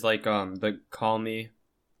released is like the Call Me.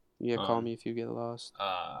 Yeah, Call um, Me If You Get Lost.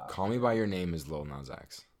 Call Me by Your Name is Lil Nas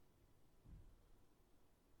X.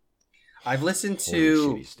 I've listened Holy to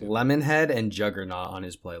shit, he's stupid. Lemonhead and Juggernaut on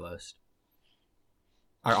his playlist.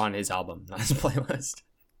 Or on his album, not his playlist.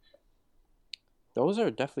 Those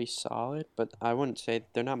are definitely solid, but I wouldn't say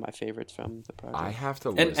they're not my favorites from the project. I have to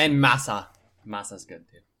And listen. Massa. Massa's good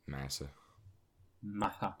too. Massa.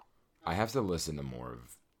 Massa. I have to listen to more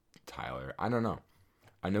of Tyler. I don't know.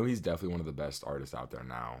 I know he's definitely one of the best artists out there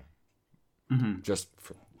now. Mm-hmm. Just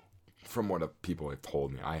from what people have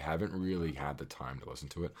told me, I haven't really had the time to listen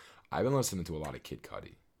to it. I've been listening to a lot of Kid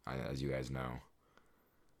Cudi, as you guys know.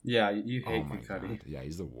 Yeah, you Oh hate my Kid Cudi. god, yeah,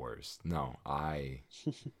 he's the worst. No, I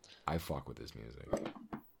fuck with his music.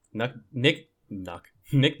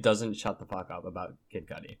 Nick doesn't shut the fuck up about Kid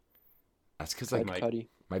Cudi. That's because Like like Cudi.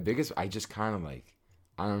 my biggest, I just kind of like,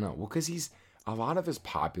 I don't know. Well, because a lot of his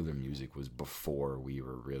popular music was before we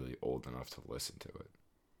were really old enough to listen to it.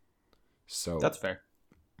 So That's fair.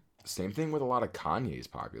 same thing with a lot of Kanye's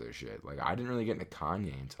popular shit. Like I didn't really get into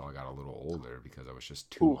Kanye until I got a little older because I was just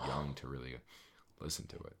too young to really listen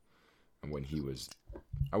to it. And when he was,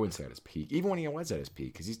 I wouldn't say at his peak, even when he was at his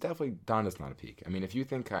peak, because he's definitely Donda's not a peak. I mean, if you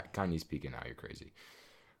think Kanye's peaking now, you're crazy.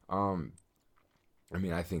 I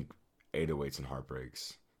mean, I think 808s and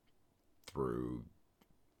Heartbreaks through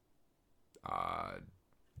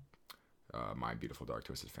My Beautiful Dark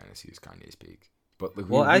Twisted Fantasy is Kanye's peak. But like,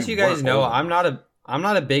 Well, as you guys weren't know, old I'm enough.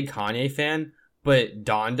 not a big Kanye fan, but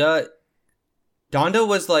Donda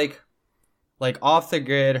was like Off the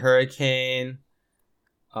Grid, Hurricane,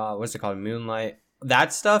 what's it called? Moonlight.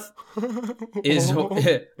 That stuff is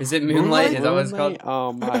it Moonlight? Is that what it's called? Moonlight?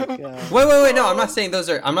 Oh my god. Wait, no, I'm not saying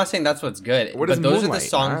that's what's good. What but is those Moonlight? are the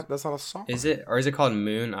songs. Matt? That's not a song. Is it, or is it called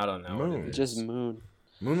Moon? I don't know. what Moon. it is. Just Moon.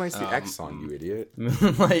 Moonlight's the X song, you idiot.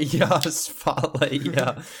 Moonlight, yeah, Spotlight,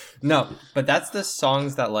 yeah. No, but that's the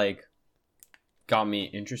songs that like got me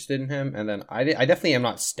interested in him, and then I definitely am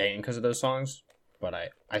not staying because of those songs, but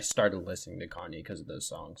I started listening to Kanye because of those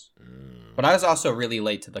songs. But I was also really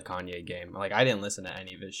late to the Kanye game. Like I didn't listen to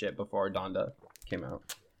any of his shit before Donda came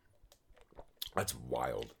out. That's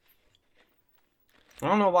wild. I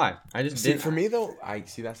don't know why. I just See, didn't. for me though, I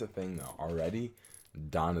see that's the thing though. Already,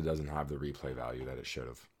 Donda doesn't have the replay value that it should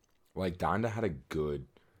have. Like Donda had a good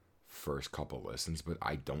first couple listens, but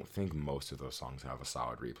I don't think most of those songs have a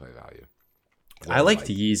solid replay value. I liked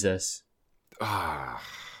Yeezus.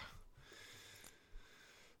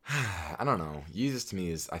 I don't know. Yeezus to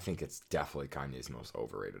me I think it's definitely Kanye's most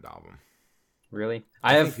overrated album. Really?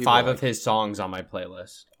 I I have think people 5 like- of his songs on my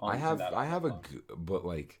playlist. I have but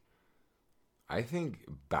like, I think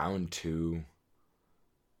Bound 2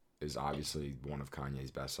 is obviously one of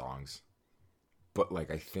Kanye's best songs. But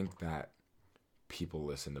like, I think that people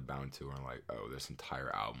listen to Bound 2 and are like, oh, this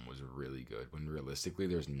entire album was really good. When realistically,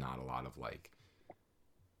 there's not a lot of like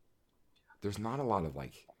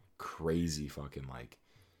crazy fucking like,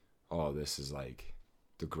 oh, this is like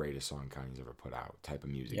the greatest song Kanye's ever put out type of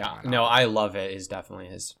music. Yeah, on an no, album. I Love It is definitely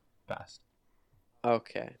his best.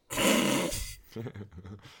 Okay.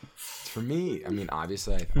 For me, I mean,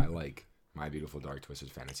 obviously, I like My Beautiful Dark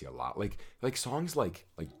Twisted Fantasy a lot. Like songs like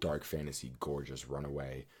Dark Fantasy, Gorgeous,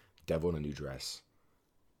 Runaway, Devil in a New Dress,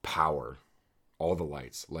 Power, All the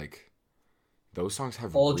Lights. Like those songs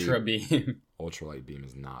have Ultra Beam. Ultralight Beam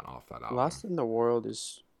is not off that album. Lost in the World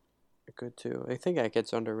is good too. I think that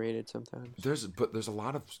gets underrated sometimes. There's a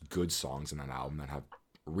lot of good songs in that album that have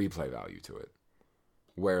replay value to it.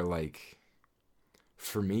 Where like,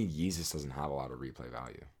 for me, Yeezus doesn't have a lot of replay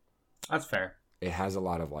value. That's fair. It has a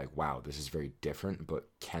lot of like, wow, this is very different, but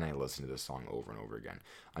can I listen to this song over and over again?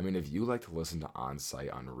 I mean, if you like to listen to On Site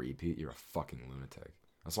on repeat, you're a fucking lunatic.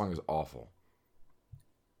 That song is awful.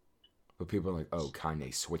 But people are like, oh,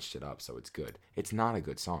 Kanye switched it up, so it's good. It's not a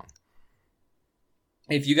good song.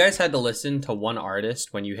 If you guys had to listen to one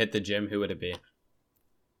artist when you hit the gym, who would it be?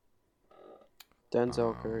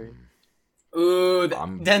 Denzel Curry. Ooh,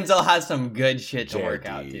 I'm- Denzel has some good shit to work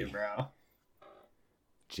out JID. to, bro.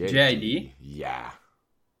 JID? Yeah.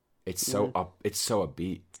 It's so It's so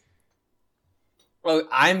upbeat. Well,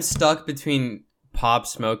 I'm stuck between Pop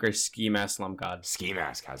Smoke or Ski Mask Slump God. Ski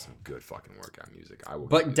Mask has some good fucking workout music. I will.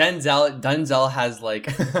 But Denzel has like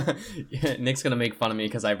Nick's gonna make fun of me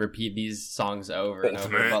because I repeat these songs over and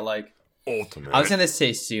over. Ultimate. But like Ultimate. I was gonna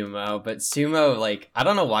say Sumo, but Sumo, like, I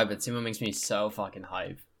don't know why, but Sumo makes me so fucking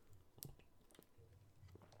hype.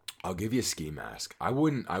 I'll give you a Ski Mask. I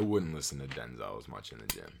wouldn't listen to Denzel as much in the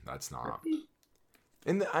gym. That's not.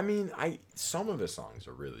 Some of his songs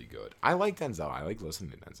are really good. I like Denzel. I like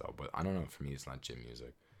listening to Denzel, but I don't know. For me, it's not gym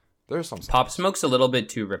music. There's some songs. Pop Smoke's a little bit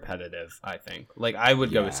too repetitive, I think. Like, I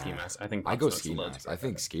would go with Yeah. Ski Mask. I think I Pop go Smoke's Ski a little Mask. too I think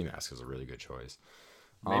repetitive. Ski Mask is a really good choice.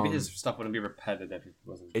 Maybe his stuff wouldn't be repetitive if it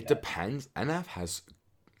wasn't. It bad. depends. NF has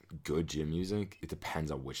good gym music. It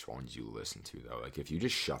depends on which ones you listen to, though. Like, if you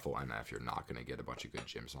just shuffle NF, you're not going to get a bunch of good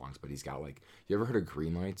gym songs. But he's got, like, you ever heard of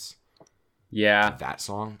Green Lights? Yeah. That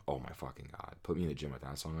song? Oh, my fucking God. Put me in the gym with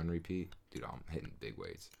that song on repeat. Dude, I'm hitting big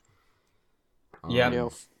weights. Yeah. Yo,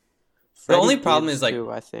 The Freddie only problem Gibbs is, like-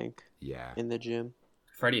 too, I think Yeah. in the gym.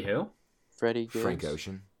 Freddie who? Freddie Gibbs. Frank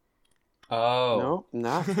Ocean. Oh. No,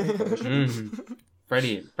 not Frank Ocean.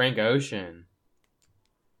 Frank Ocean.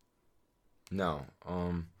 No.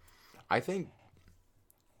 I think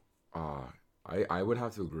I would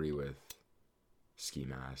have to agree with Ski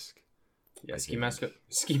Mask. Yeah, I Ski think- Mask.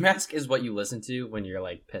 Ski Mask is what you listen to when you're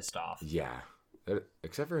like pissed off. Yeah.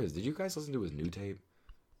 Except for his. Did you guys listen to his new tape?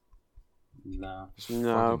 No. It's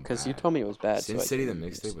No, fucking because you bad. told me it was bad. Sin so I City, the didn't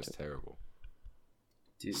mixtape listen was to it. terrible.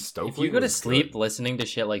 Dude, Stokely if you go to was sleep good. listening to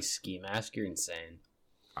shit like Ski Mask, you're insane.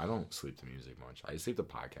 I don't sleep to music much. I sleep to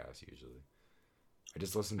podcasts usually. I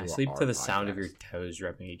just listen to I sleep our to the sound of your podcast. toes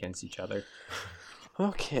rubbing against each other.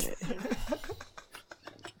 Okay.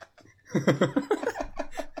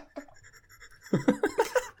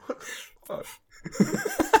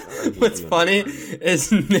 What's funny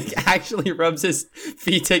is Nick actually rubs his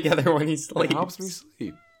feet together when he sleeps. It helps me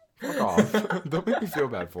sleep. Fuck off. Don't make me feel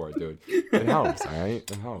bad for it, dude. It helps, alright?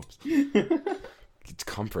 It helps. It's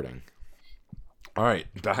comforting. Alright,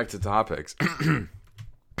 back to topics. Cross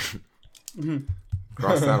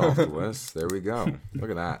that off the list. There we go. Look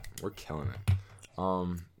at that. We're killing it.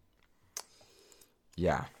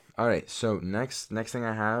 Yeah. Alright, so next thing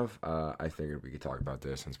I have, I figured we could talk about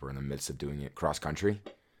this since we're in the midst of doing it. Cross country.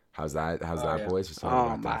 How's that, yeah. boys? Let's talk Oh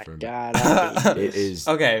about my that for a bit. god. I hate It this. is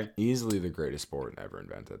Okay. easily the greatest sport ever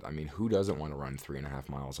invented. I mean, who doesn't want to run 3.5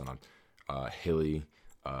 miles on a hilly,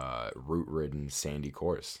 root-ridden, sandy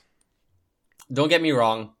course? Don't get me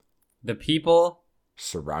wrong. The people,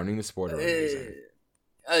 Surrounding the sport are amazing.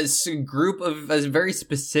 a very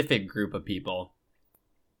specific group of people.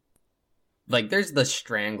 Like, there's the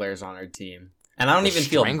Stranglers on our team. And I don't The even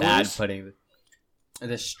feel bad Stranglers? putting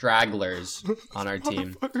the Stragglers on our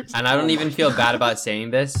team. And I don't even feel bad about saying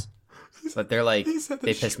this, but they're like,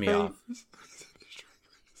 they piss me off.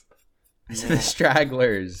 The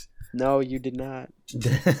Stragglers. No, you did not.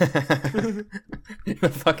 The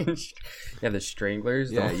fucking the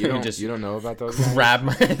Stranglers. Yeah, The you one who don't, you don't know about those guys? grab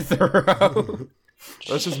my throat.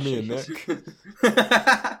 That's just me and Nick.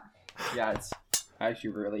 Yeah, it's actually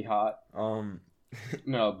really hot. Um,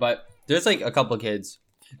 No, but there's like a couple kids.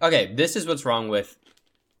 Okay, this is what's wrong with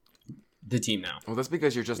the team now. well, that's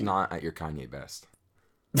because you're just not at your Kanye best.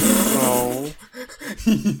 No.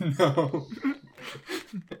 No.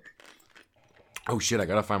 Oh shit! I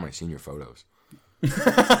gotta find my senior photos.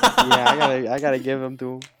 Yeah, I gotta give them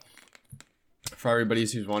to him. For everybody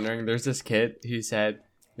who's wondering, there's this kid who said,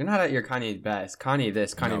 "You're not at your Kanye best. Kanye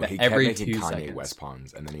this, Kanye No, that." he kept Every making 2 Kanye seconds. West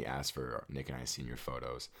puns, and then he asked for Nick and I's senior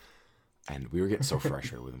photos, and we were getting so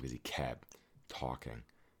frustrated with him because he kept talking,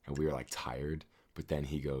 and we were like tired. But then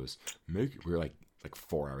he goes, we were like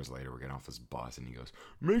 4 hours later, we're getting off this bus, and he goes,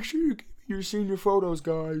 "Make sure you give me your senior photos,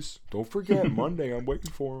 guys. Don't forget Monday. I'm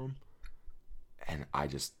waiting for them." And I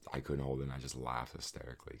couldn't hold it. And I just laughed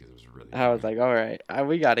hysterically because it was really. I was funny. like, all right,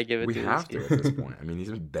 we gotta give it We to have this to kid. at this point. I mean, he's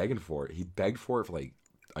been begging for it. He begged for it for like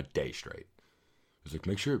a day straight. He's like,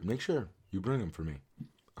 make sure you bring them for me.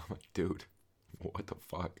 I'm like, dude, what the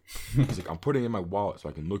fuck? He's like, I'm putting it in my wallet so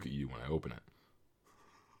I can look at you when I open it.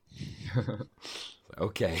 Like,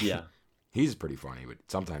 okay. Yeah, He's pretty funny, but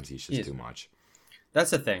sometimes he's just He is. too much.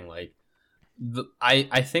 that's the thing. Like,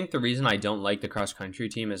 I think the reason I don't like the cross country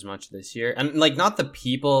team as much this year, and like not the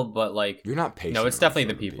people, but like, You're not patient. No, it's enough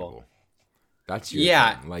definitely for the people. That's your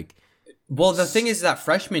Yeah. thing. Like, well, the thing is that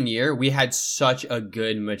freshman year we had such a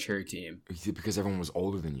good mature team. because everyone was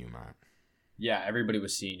older than you, Matt. Yeah, everybody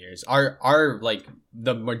was seniors. Our like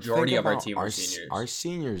the majority Think of our about team were seniors. Our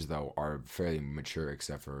seniors, though, are fairly mature,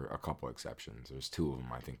 except for a couple exceptions. There's 2 of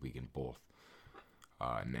them I think we can both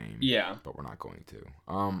name. Yeah. but we're not going to.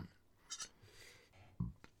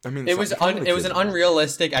 I mean, It was some of the it was kids an are-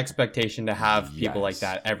 unrealistic expectation to have people like Yes.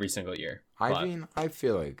 that every single year. I But- mean, I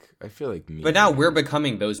feel like me. But now we're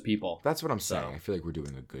becoming those people. That's what I'm saying. So- I feel like we're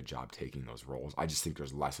doing a good job taking those roles. I just think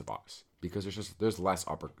there's less of us because there's less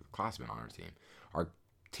upperclassmen on our team. Our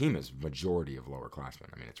team is majority of lowerclassmen.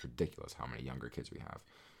 I mean, it's ridiculous how many younger kids we have.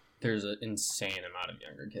 There's an insane amount of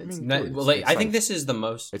younger kids. mean, That- dude, well, like, it's I think like- this is the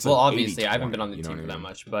most. it's Well, like obviously, I haven't been on the 80-20, you know team what for I that mean?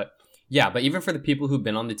 much, but yeah. But even for the people who've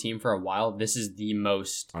been on the team for a while, this is the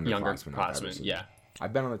most younger Underclassmen I've ever classmen. seen. Yeah,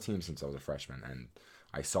 I've been on the team since I was a freshman, and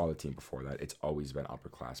I saw the team before that. It's always been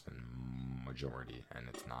upperclassmen majority, and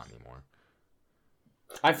it's not anymore.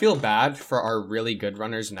 I feel bad for our really good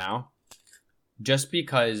runners now, just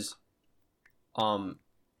because,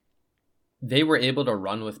 they were able to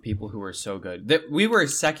run with people who were so good. We were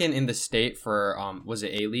second in the state for was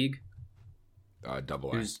it A-League?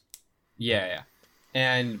 Double A. Who's yeah.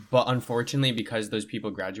 But unfortunately, because those people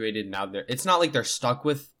graduated, now it's not like they're stuck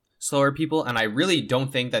with slower people, and I really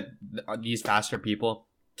don't think that these faster people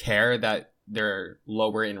care that they're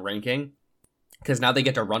lower in ranking, because now they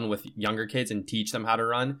get to run with younger kids and teach them how to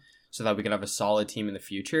run so that we can have a solid team in the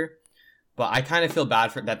future. But I kind of feel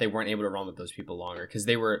bad for that they weren't able to run with those people longer, because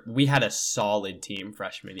we had a solid team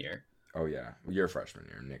freshman year. Oh yeah, you're a freshman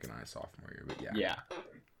year. Nick and I sophomore year, but yeah. Yeah.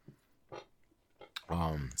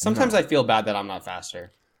 Sometimes I feel bad that I'm not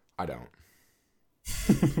faster. I don't.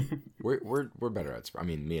 We're better at. I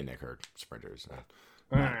mean, me and Nick are sprinters.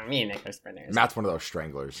 Me and Nick are sprinters. Matt's one of those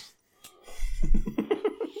stranglers.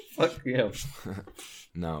 Fuck you.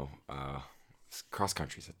 No, cross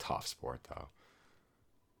country is a tough sport though.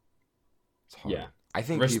 It's hard. Yeah. I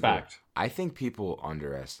think Respect. I think people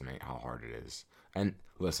underestimate how hard it is. And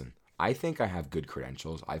listen, I think I have good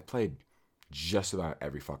credentials. I've played just about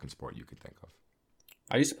every fucking sport you could think of.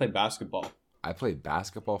 I used to play basketball. I played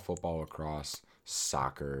basketball, football, lacrosse,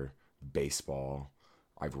 soccer, baseball.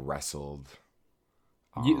 I've wrestled.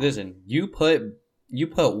 Listen, you put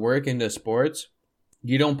work into sports.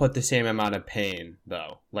 You don't put the same amount of pain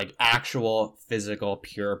though, like actual physical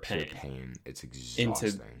pure Pure pain pain. It's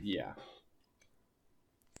exhausting. yeah.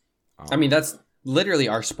 I mean, that's literally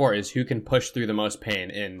our sport is who can push through the most pain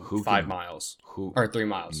in Who 5 can- miles who or 3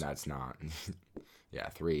 miles. That's not. Yeah,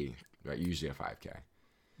 3. Right, usually a 5K.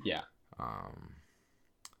 Yeah.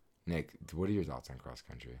 Nick, what are your thoughts on cross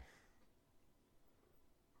country?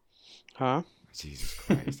 Huh? Jesus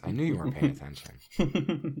Christ! I knew you weren't paying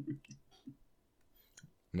attention.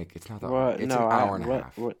 Nick, it's not that. What? It's No, an hour and a what-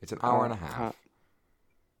 half. what- It's an hour and a huh? half.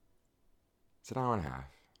 It's an hour and a half.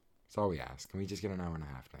 That's all we ask. Can we just get an hour and a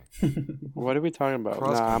half, Nick? What are we talking about?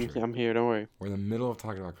 Cross Nah, country. I'm here. Don't worry. We're in the middle of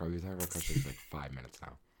talking about cross. We're talking about cross country for like 5 minutes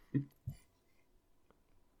now.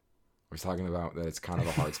 We're talking about that it's kind of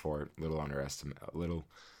a hard sport, a little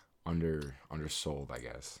undersold, I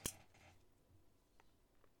guess.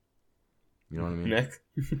 You know what I mean? Nick.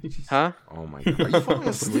 Huh? Oh my god. Are you falling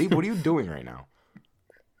asleep? What are you doing right now?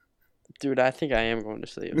 Dude, I think I am going to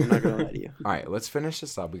sleep. I'm not gonna lie to you. All right, let's finish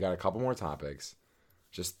this up. We got a couple more topics.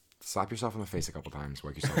 Just slap yourself in the face a couple times.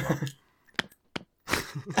 Wake yourself up.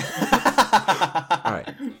 All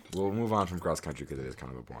right, we'll move on from cross country because it is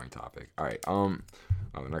kind of a boring topic. All right,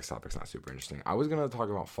 the next topic's not super interesting. I was gonna talk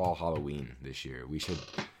about fall Halloween this year. We should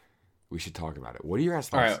talk about it. What are your guys'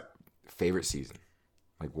 All right. favorite season?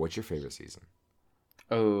 Like, what's your favorite season?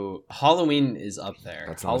 Oh, Halloween is up there.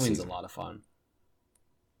 That's not a Halloween's a season. lot of fun.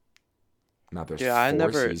 Not there's Dude, I 4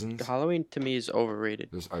 never. seasons. Halloween to me is overrated.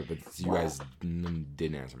 But you guys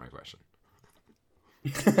didn't answer my question.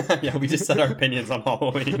 Yeah, we just said our opinions on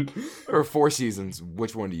Halloween. There are 4 seasons.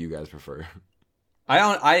 Which one do you guys prefer?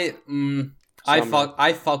 I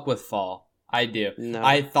Summer. fuck with fall. I do. No.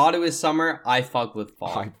 I thought it was summer. I fuck with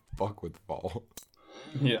fall. I fuck with fall.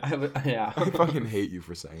 Yeah, yeah. I fucking hate you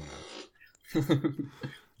for saying that.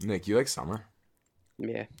 Nick, you like summer?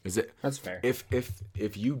 Yeah. Is it That's fair. if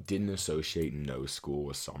you didn't associate no school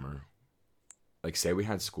with summer? Like, say we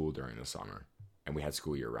had school during the summer and we had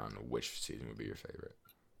school year round, which season would be your favorite?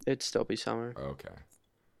 It'd still be summer. Okay.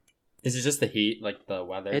 Is it just the heat, like the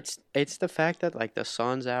weather? It's the fact that like the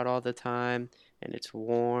sun's out all the time and it's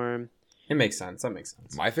warm. It makes sense. That makes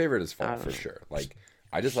sense. My favorite is I fall don't for know. sure. Like,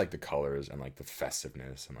 I just like the colors and like the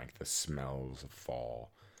festiveness and like the smells of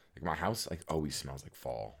fall. Like, my house like always smells like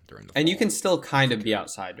fall during the fall. And you can still kind of be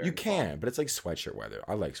outside during You the fall. can, but it's like sweatshirt weather.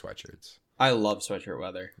 I like sweatshirts. I love sweatshirt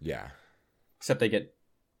weather. Yeah. Except they get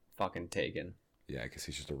fucking taken. Yeah, because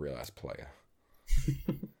he's just a real ass player.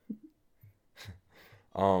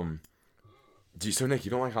 So Nick,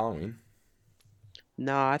 you don't like Halloween?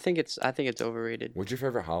 No, I think it's overrated. What's your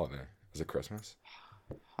favorite holiday? Is it Christmas?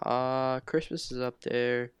 Christmas is up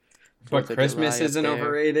there. But 4th of Christmas July up isn't there.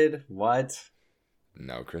 overrated? What?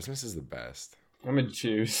 No, Christmas is the best. I'm a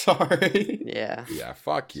Jew. Sorry. Yeah. Yeah,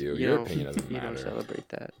 fuck you. You Your don't- opinion doesn't You don't matter. celebrate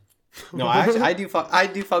that. No, I do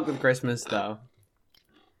fuck with Christmas though.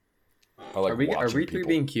 I like Are we watching three people.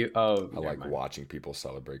 being cute? Oh, I never like mind. watching people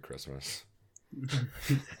celebrate Christmas.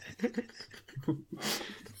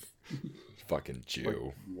 Fucking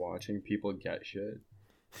Jew. Watching people get shit.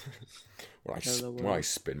 When I, LOL. when I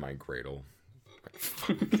spin my dreidel.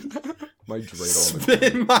 My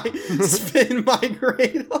dreidel. Spin my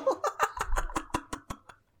cradle.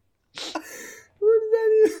 What does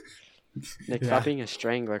that even? Nick, Yeah. stop being a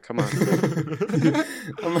strangler. Come on.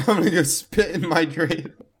 I'm gonna go spit in my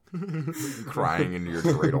cradle. Crying into your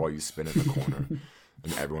dreidel while you spin in the corner.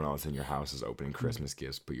 And everyone else in your house is opening Christmas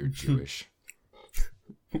gifts, but you're Jewish.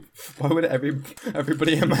 Why would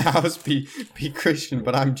everybody in my house be Christian,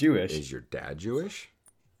 but I'm Jewish? Is your dad Jewish?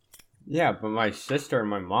 Yeah, but my sister and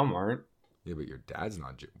my mom aren't. Yeah, but your dad's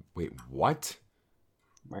not Jewish. Wait, what?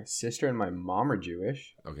 My sister and my mom are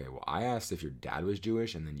Jewish. Okay, well, I asked if your dad was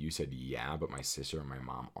Jewish, and then you said yeah, but my sister and my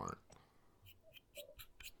mom aren't.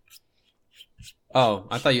 Oh,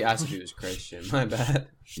 I thought you asked if he was Christian. My bad.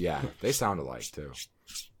 Yeah, they sound alike too.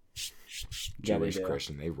 Yeah, they Jewish, do.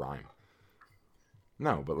 Christian, they rhyme.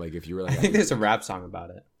 No, but like if you were I like, think there's a rap song about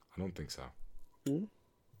it. I don't think so. Hmm?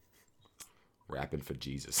 Rapping for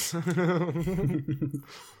Jesus.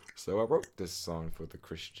 So I wrote this song for the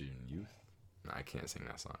Christian youth. No, I can't sing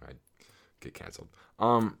that song. I'd get canceled.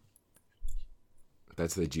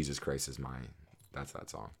 That's the Jesus Christ is mine. That's that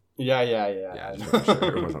song. Yeah. Yeah, just making sure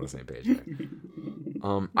everyone's on the same page.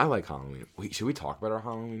 Right? I like Halloween. Wait, should we talk about our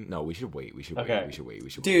Halloween? No, we should wait. We should Okay. wait. We should wait. We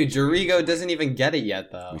should Dude, wait. Jerigo doesn't even get it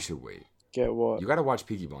yet, though. We should wait. Get what? You gotta watch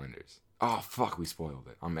Peaky Blinders. Oh fuck, we spoiled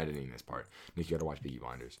it. I'm editing this part. Nick, you gotta watch Peaky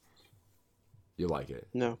Blinders. You like it?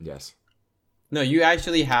 No. Yes. No, you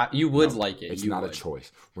actually have. You would No, like it. It's You not a would.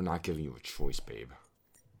 choice. We're not giving you a choice, babe.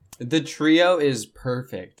 The trio is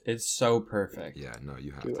perfect. It's so perfect. Yeah, no,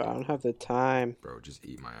 you have Dude, to. I don't have the time. Bro, just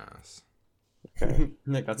eat my ass. Okay.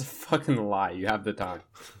 Nick, that's a fucking lie. You have the time.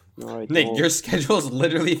 No, I Nick, don't. your schedule is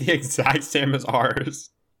literally the exact same as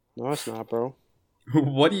ours. No, it's not, bro.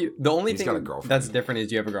 What do you? The only He's got a thing girlfriend. that's different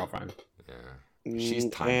is you have a girlfriend. Yeah. She's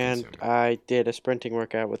time And consuming. I did a sprinting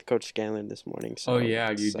workout with Coach Scanlon this morning. So Oh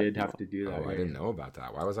yeah, you suck did it have up. to do that. Oh, I didn't know about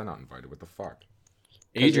that. Why was I not invited? What the fuck?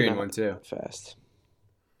 Adrian not- went too. Fast.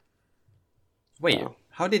 Wait, Wow.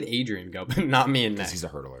 how did Adrian go? But not me and Nick. Because he's a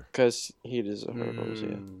hurdler. Because he does a hurdles,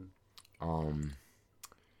 yeah. Mm.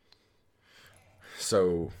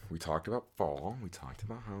 So we talked about fall. We talked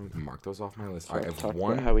about how mark those off my list. I So have talk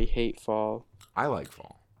one. about how we hate fall. I like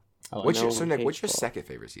fall. I like What's no your, one so Nick? hates What's your fall. second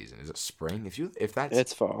favorite season? Is it spring? If that's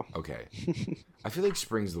It's fall. okay, I feel like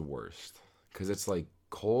spring's the worst because it's like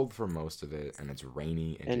cold for most of it and it's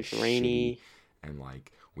rainy and, And just rainy. shitty, and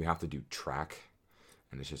like we have to do track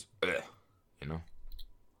and it's just you know.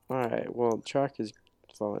 Alright, well, track is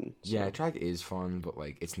fun. so- Yeah, track is fun, but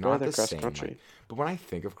like it's I'd not rather the cross same. country. Like, but when I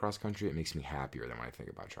think of cross country, it makes me happier than when I think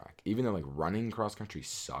about track. Even though like running cross country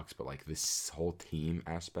sucks, but like this whole team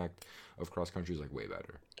aspect of cross country is like way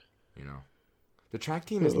better. You know, the track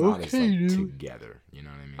team is not as like together. You know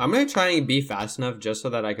what I mean? I'm gonna try and be fast enough just so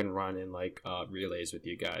that I can run in like relays with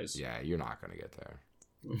you guys. Yeah, you're not gonna get there.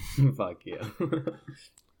 Fuck you.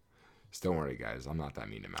 Just don't worry, guys. I'm not that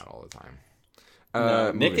mean to Matt all the time.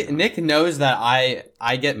 No, moving Nick on. Nick knows that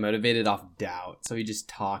I get motivated off doubt, so he just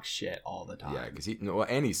talks shit all the Yeah, time. because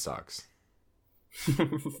and he sucks.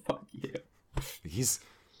 Fuck you. He's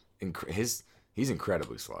he's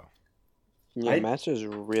incredibly slow. Yeah, I- Master's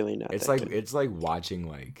really not It's that like good. it's like watching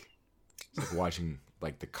like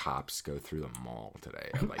the cops go through the mall today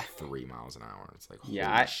at like 3 miles an hour. It's like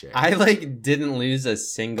Yeah, holy shit. I like didn't lose a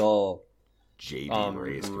single JV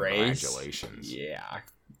race. race. Congratulations. Yeah,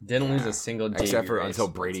 didn't lose Yeah. a single. Except JV for race until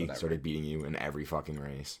Brady whatsoever. started beating you in every fucking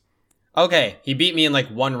race. Okay, he beat me in like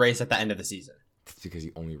one race at the end of the season. It's because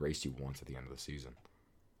he only raced you once at the end of the season.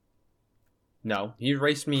 No, he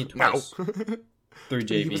raced me twice through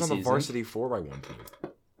JV he was on the season. varsity 4x1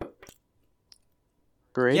 team.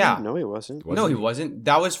 Brady? yeah. No, he wasn't. Wasn't No, he he? wasn't.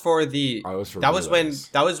 That was for the. Oh, it was for that was when. relays.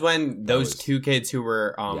 That was when those was- two kids who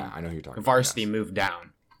were yeah, I know who you're talking varsity about. moved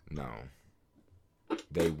down. Yes. No.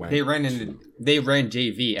 They went. They ran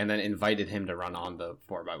JV and then invited him to run on the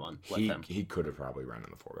 4x1 with them. He could have probably ran in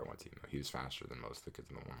the 4x1 team. Though. He was faster than most of the kids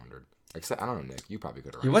in the 100. Except I don't know, Nick. You probably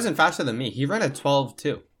could have. He wasn't faster than me. He ran a 12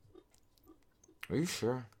 too. Are you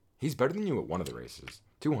sure? He's better than you at one of the races.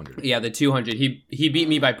 200. Yeah, the 200. He beat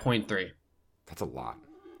me by 0.3. That's a lot.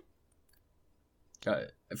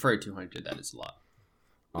 For a 200, that is a lot.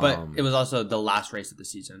 But it was also the last race of the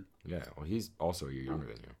season. Yeah. Well, he's also a year younger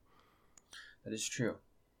than you. That is true.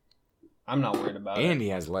 I'm not worried about it. And he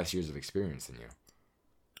has less years of experience than you.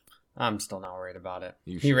 I'm still not worried about it.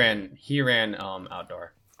 You He should. ran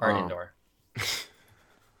outdoor or Oh. indoor.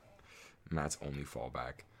 Matt's only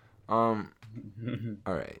fallback. All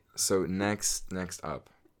right. So next up,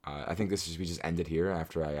 I think we just end it here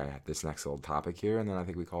after I have this next little topic here, and then I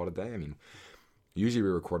think we call it a day. I mean, usually we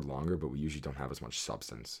record longer, but we usually don't have as much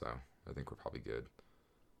substance, so I think we're probably good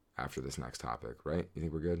after this next topic, right? You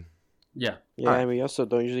think we're good? Yeah. Yeah, Alright. and we also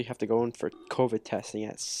don't usually have to go in for COVID testing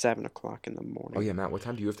at 7 o'clock in the morning. Oh yeah, Matt. What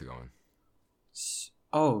time do you have to go in?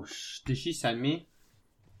 Oh, did she send me?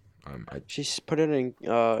 She's put it in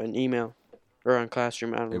an email or on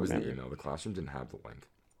Classroom. I don't It was remember. the email. The classroom didn't have the link.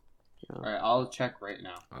 All right, I'll check right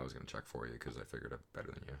now. I was gonna check for you because I figured it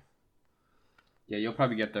better than you. Yeah, you'll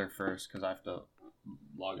probably get there first because I have to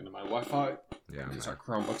log into my Wi-Fi. Yeah. Because our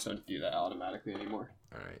Chromebooks don't do that automatically anymore.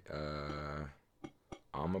 All right.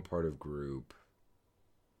 I'm a part of group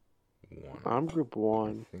 1. I'm group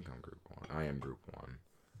 1. I think I'm group 1. I am group 1.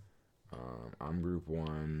 I'm group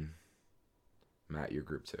 1. Matt, you're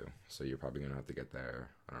group 2. So you're probably gonna have to get there.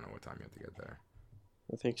 I don't know what time you have to get there.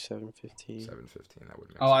 I think 7:15. 7:15. That would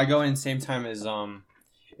make Oh, sense. I go in same time as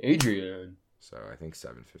Adrian. So I think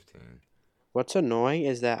 7:15. What's annoying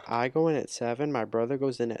is that I go in at 7. My brother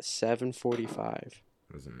goes in at 7:45.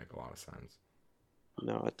 Doesn't make a lot of sense.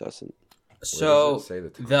 No, it doesn't. So Where does it say the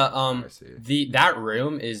time? the I see it. that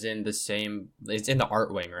room is in the same. It's in the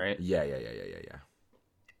art wing, right? Yeah. Okay,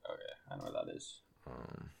 I know where that is.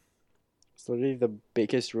 It's literally the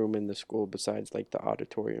biggest room in the school besides like the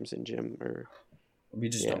auditoriums and gym. Or We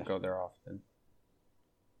just Yeah. don't go there often.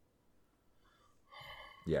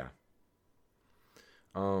 Yeah.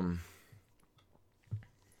 All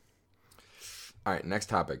right, next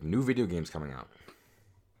topic. New video games coming out.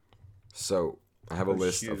 So I have a Oh,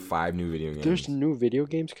 list of shoot. 5 new video games. there's new video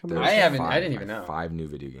games coming There's out. I didn't even know. 5 new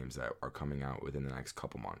video games that are coming out within the next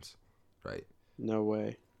couple months, right? No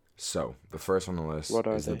way. So the first on the list What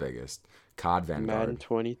are is the they? biggest. COD Vanguard. Madden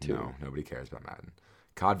 22. No, nobody cares about Madden.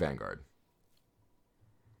 COD Vanguard.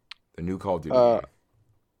 The new Call of Duty Uh, game.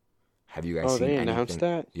 Have you guys Oh, seen they anything? announced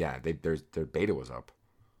that? Yeah, their beta was up.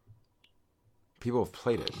 People have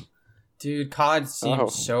played it. Dude, COD seems Oh.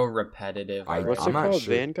 so repetitive. What's I'm it not called,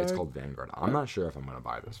 sure. Vanguard? It's called Vanguard. I'm not sure if I'm gonna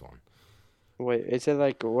buy this one. Wait, is it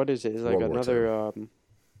like what is it? It's like World War another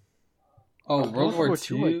Oh, World War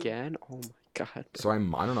II II again? Oh my god. So I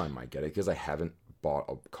don't know. I might get it because I haven't bought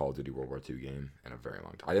a Call of Duty World War II game in a very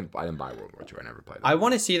long time. I didn't buy World War II. I never played it. I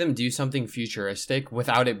want to see them do something futuristic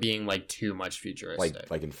without it being like too much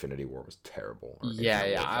futuristic. like Infinity War was terrible. or yeah,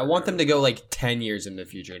 Infinite yeah. Warfare I want them to whatever. go like 10 years in the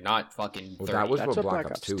future, not fucking 30. Well, that was That's what what Black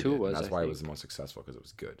Black Ops Ops 2 2 did. was, And that's I why it think. was the most successful because it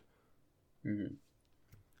was good. Mhm.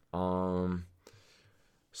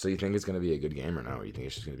 So you think it's gonna be a good game or no? Or you think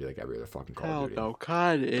it's just gonna be like every other fucking Call Hell of Duty? no,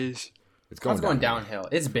 COD is. It's COD's going downhill.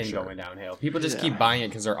 It's been sure. going downhill. People just Yeah. keep buying it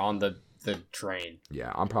because they're on the train.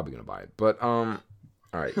 Yeah, I'm probably gonna buy it. But all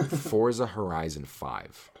right, Forza Horizon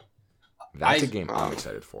 5. That's a game I'm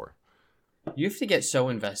excited for. You have to get so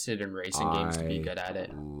invested in racing games to be good at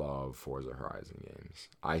it. Love Forza Horizon games.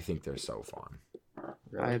 I think they're so fun.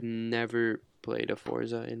 Really. I've never played a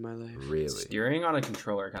Forza in my life. Really? Steering on a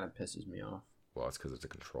controller kind of pisses me off. Well, it's because it's a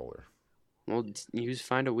controller. Well, you just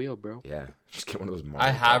find a wheel, bro. Yeah, just get one of those. Mario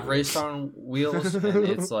I Kart have wheels. raced on wheels, and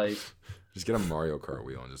it's like Just get a Mario Kart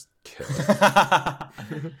wheel and just kill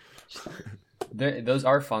it. those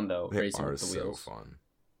are fun though. They Racing are with the so wheels. fun.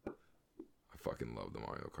 I fucking love the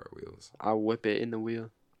Mario Kart wheels. I'll whip it in the wheel.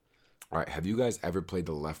 All right, have you guys ever played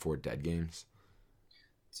the Left 4 Dead games?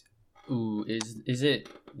 Ooh, is it?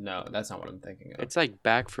 No, that's not what I'm thinking of. It's like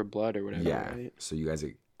Back for Blood or whatever, Yeah. right? So you guys,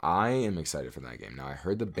 I am excited for that game. Now I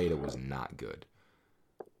heard the beta was not good,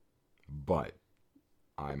 but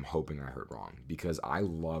I'm hoping I heard wrong because I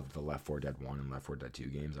loved the Left 4 Dead 1 and Left 4 Dead 2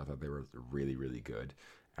 games. I thought they were really, really good,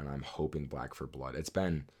 and I'm hoping Back for Blood. It's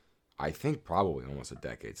been, I think, probably almost a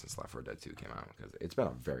decade since Left 4 Dead 2 came out because it's been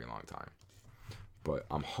a very long time. But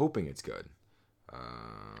I'm hoping it's good.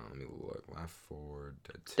 Let me look. Left 4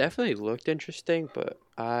 Dead 2. Definitely looked interesting, but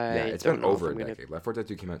Yeah, it's don't been know if over a I'm gonna- decade. Left 4 Dead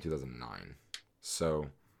 2 came out in 2009. So,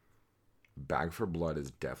 Back for Blood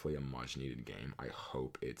is definitely a much needed game. I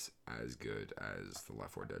hope it's as good as the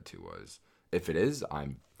Left 4 Dead 2 was. If it is,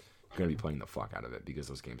 I'm going to be playing the fuck out of it because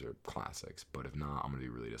those games are classics. But if not, I'm going to be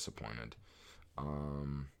really disappointed.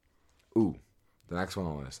 Ooh, the next one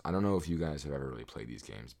on the list. I don't know if you guys have ever really played these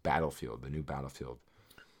games. Battlefield, the new Battlefield.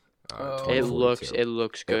 It 2042.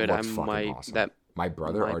 looks good. I looks fucking might awesome. that My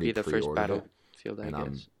brother might already be the first pre-ordered it, Battlefield, I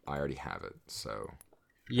and guess. I already have it. So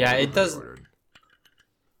Yeah, it does. pre-ordered.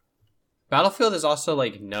 Battlefield is also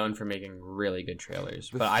like known for making really good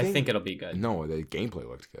trailers, The but I thing- think it'll be good. No, the gameplay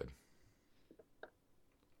looked good.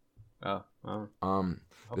 Oh, The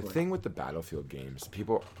hopefully. thing with the Battlefield games,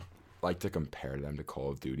 people like to compare them to Call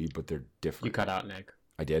of Duty, but they're different. You cut out, Nick.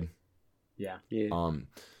 I did. Yeah. Yeah.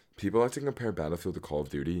 People like to compare Battlefield to Call of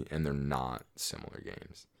Duty, and they're not similar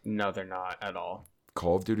games. No, they're not at all.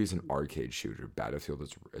 Call of Duty is an arcade shooter. Battlefield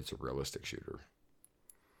is it's a realistic shooter.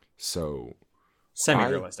 So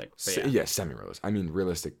Semi-realistic. But yeah. semi-realistic. I mean,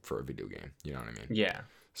 realistic for a video game. You know what I mean? Yeah.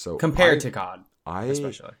 So Compared to COD, I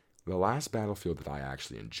especially. the last Battlefield that I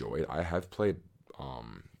actually enjoyed, I have played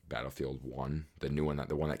Battlefield 1, the new one,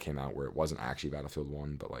 the one that came out where it wasn't actually Battlefield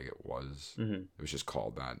 1, but like it was. Mm-hmm. It was just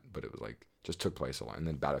called that, but it was like just took place a lot. And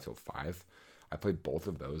then Battlefield 5, I played both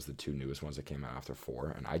of those, the two newest ones that came out after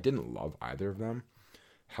 4, and I didn't love either of them.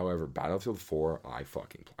 However, Battlefield 4, I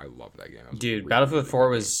love that game. Dude, Battlefield 4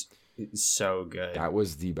 was so good. That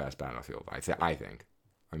was the best Battlefield. I think.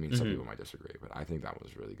 I mean, some Mhm. people might disagree, but I think that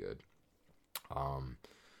was really good.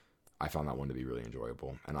 I found that one to be really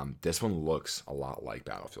enjoyable, and this one looks a lot like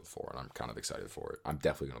Battlefield 4, and I'm kind of excited for it. I'm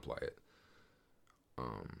definitely gonna play it.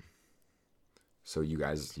 So you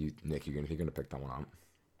guys, Nick, you're gonna pick that one up?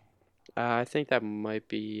 I think that might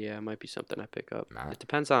be something I pick up. Matt? It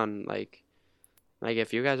depends on like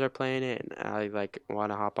if you guys are playing it and I like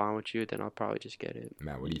want to hop on with you, then I'll probably just get it.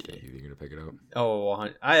 Matt, what do you think? You think you're gonna pick it up? Oh,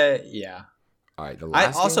 yeah. All right. The I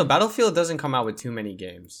last also game? Battlefield doesn't come out with too many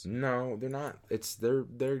games. No, they're not.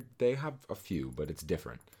 They have a few, but it's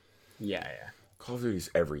different. Yeah. Call of Duty's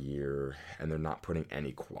every year, and they're not putting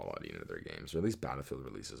any quality into their games, or at least Battlefield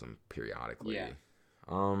releases them periodically. Yeah.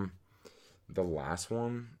 The last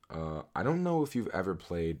one, I don't know if you've ever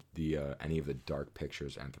played the any of the Dark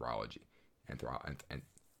Pictures anthology, and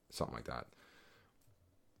something like that.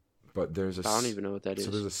 But there's I don't even know what that is.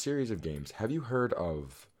 So there's a series of games. Have you heard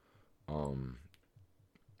of,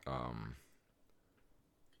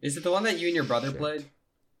 Is it the one that you and your brother Shit. played?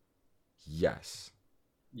 Yes.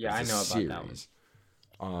 Yeah, I It's a know about that one.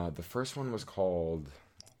 series. The first one was called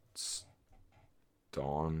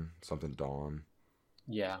Dawn.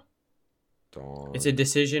 Yeah. Dawn. It's a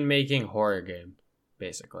decision-making horror game,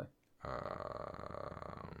 basically.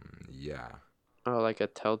 Yeah. Oh, like a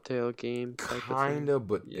Telltale game type of thing? Kinda,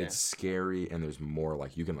 but Yeah. it's scary, and there's more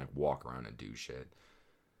like you can like walk around and do shit.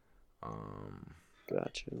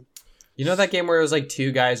 Gotcha. You know that game where it was like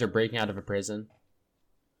two guys are breaking out of a prison?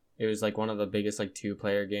 It was like one of the biggest like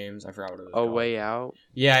two-player games. I forgot what it was Oh, called. Way Out?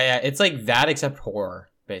 Yeah. It's like that except horror,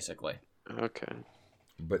 basically. Okay.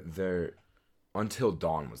 But Until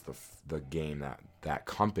Dawn was the game that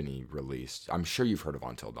company released. I'm sure you've heard of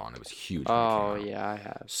Until Dawn. It was huge. when it came Oh, out. yeah, I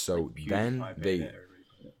have. So then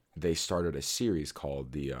they started a series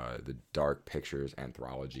called the Dark Pictures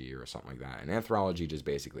Anthology or something like that. An anthology just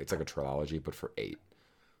basically it's like a trilogy but for 8.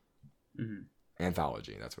 Mm-hmm.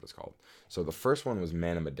 Anthology, that's what it's called. So the first one was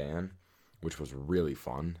Man of Medan, which was really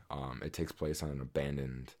fun. It takes place on an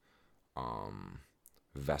abandoned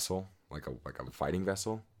vessel, like a fighting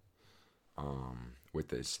vessel, with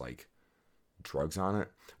this like drugs on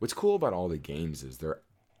it. What's cool about all the games is they're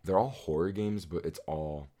all horror games, but it's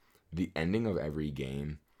all the ending of every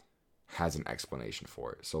game has an explanation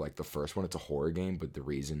for it. So like the first one, it's a horror game, but the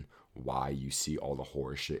reason why you see all the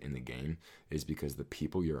horror shit in the game is because the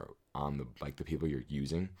people you're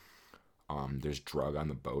using, there's drug on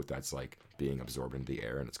the boat that's like being absorbed into the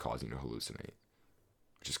air and it's causing you to hallucinate,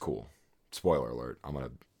 which is cool. Spoiler alert.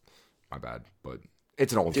 My bad, but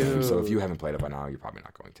it's an old game, so if you haven't played it by now, you're probably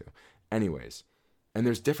not going to. Anyways, and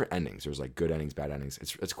there's different endings. There's like good endings, bad endings.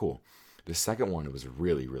 It's cool. The second one, it was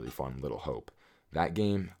really, really fun, Little Hope. That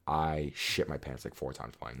game, I shit my pants like 4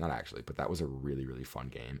 times playing. Not actually, but that was a really, really fun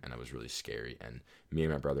game, and it was really scary. And me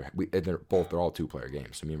and my brother, they're all 2-player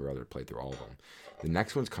games, so me and my brother played through all of them. The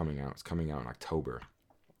next one's coming out. It's coming out in October.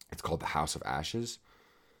 It's called The House of Ashes,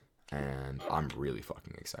 and I'm really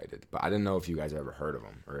fucking excited. But I didn't know if you guys ever heard of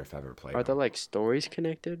them or if ever played Are them. there like stories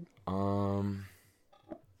connected?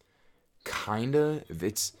 Kinda.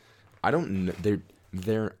 I don't know.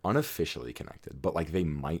 They're unofficially connected, but like they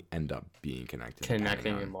might end up being connected.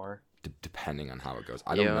 Connecting it more. Depending on how it goes.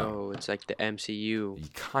 I don't know. It's like the MCU.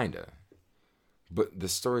 Kinda. But the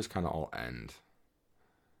stories kind of all end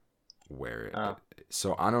where it.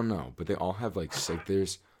 So I don't know, but they all have like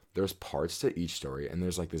there's parts to each story, and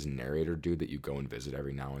there's like this narrator dude that you go and visit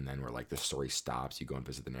every now and then, where like the story stops, you go and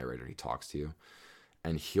visit the narrator, he talks to you,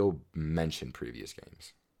 and he'll mention previous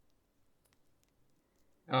games.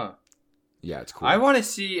 Oh. Yeah, it's cool. I wanted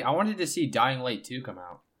to see Dying Light 2 come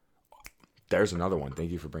out. There's another one. Thank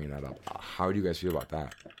you for bringing that up. How do you guys feel about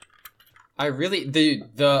that? I really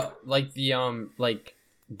the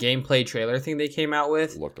gameplay trailer thing they came out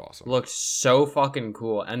with Looked awesome. looked so fucking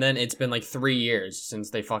cool. And then it's been like 3 years since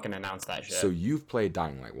they fucking announced that shit. So you've played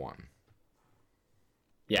Dying Light 1.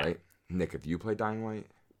 Yeah. Right? Nick, have you played Dying Light?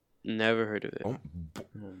 Never heard of it. Oh, Oh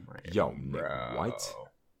my yo, Nick, bro. what?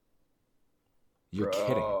 You're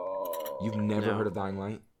kidding. You've never No. heard of Dying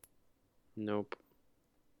Light? Nope.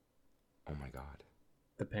 Oh my god.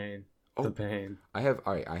 The pain. Oh. The pain. I have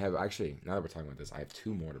actually, now that we're talking about this, I have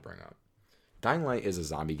two more to bring up. Dying Light is a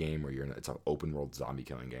zombie game where it's an open world zombie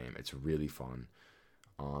killing game. It's really fun.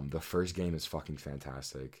 The first game is fucking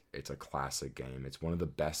fantastic. It's a classic game. It's one of the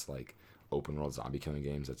best like open world zombie killing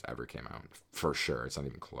games that's ever came out. For sure. It's not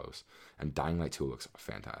even close. And Dying Light 2 looks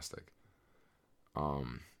fantastic.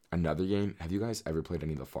 Another game, have you guys ever played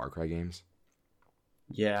any of the Far Cry games?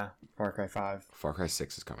 Yeah. Far Cry 5. Far Cry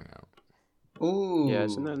 6 is coming out. Ooh. Yeah,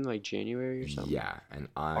 isn't that in like January or something? Yeah, and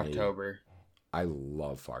October. I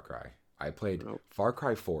love Far Cry. I played Nope. Far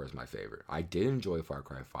Cry 4 is my favorite. I did enjoy Far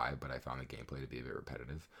Cry 5, but I found the gameplay to be a bit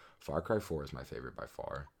repetitive. Far Cry 4 is my favorite by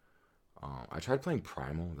far. I tried playing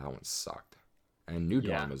Primal. That one sucked. And New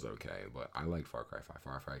Dawn was okay, but I like Far Cry 5.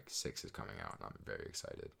 Far Cry 6 is coming out, and I'm very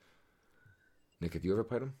excited. Nick, have you ever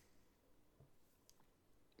played them?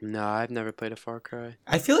 No, I've never played a Far Cry.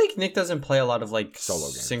 I feel like Nick doesn't play a lot of like Solo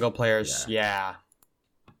games. single players. Yeah.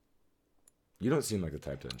 You don't seem like the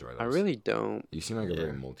type to enjoy those. I really don't. You seem like a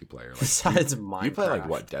very multiplayer. Like, Besides Minecraft. you play like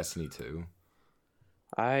what, Destiny 2?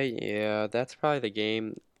 Yeah, that's probably the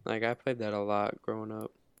game. Like I played that a lot growing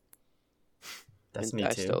up. Destiny I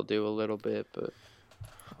 2. still do a little bit, but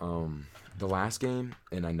The last game,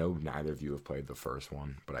 and I know neither of you have played the first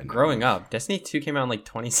one, but I know Growing up, Destiny 2 came out in like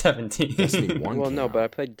 2017. Destiny 1 well, came no, out. but I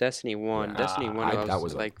played Destiny 1. Yeah. Destiny 1, I that was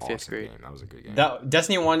was like an 5th awesome grade. game. That was a good game.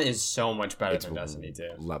 Destiny 1 is so much better It's than Destiny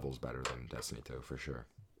 2. levels better than Destiny 2 for sure.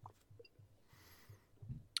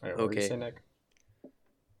 Wait, what were you Okay. saying, Nick?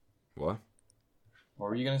 What? What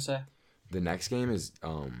were you gonna say? The next game is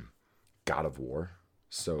God of War.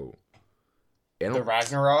 So The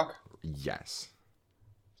Ragnarok? yes.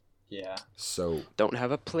 Yeah. So Don't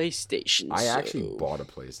have a PlayStation. I actually so- bought a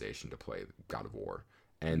PlayStation to play God of War,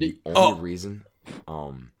 and the Oh.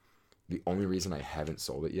 only reason I haven't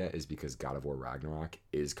sold it yet is because God of War Ragnarok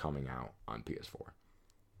is coming out on PS4,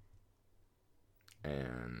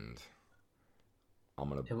 and I'm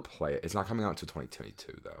gonna play it. It's not coming out until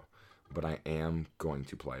 2022 though, but I am going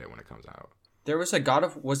to play it when it comes out. Was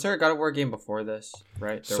there a God of War game before this?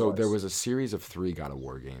 Right? There was a series of 3 God of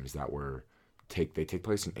War games that were they take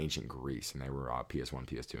place in ancient Greece, and they were PS1,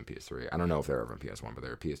 PS2, and PS3. I don't know if they're ever on PS1, but they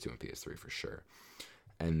were PS2 and PS3 for sure.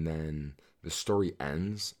 And then the story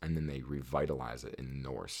ends, and then they revitalize it in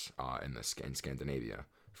Norse, in Scandinavia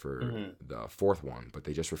for the 4th one, but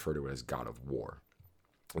they just refer to it as God of War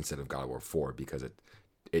instead of God of War 4 because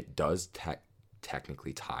it does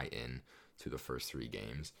technically tie in to the first 3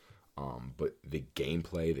 games. But the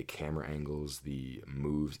gameplay, the camera angles, the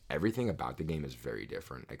moves, everything about the game is very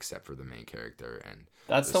different except for the main character. And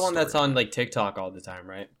that's the one that's on like TikTok all the time,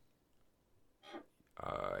 right?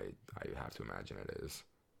 I have to imagine it is.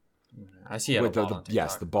 I see it a lot on TikTok.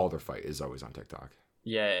 Yes, the Baldur fight is always on TikTok.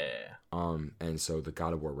 Yeah. And so the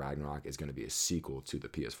God of War Ragnarok is going to be a sequel to the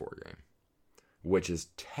PS4 game, which is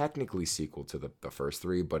technically sequel to the first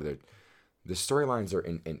 3, but the storylines are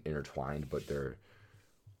intertwined, but they're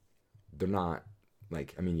not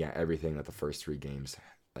like, I mean, yeah, everything that the first 3 games,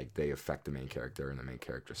 like they affect the main character, and the main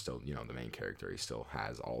character still, the main character, he still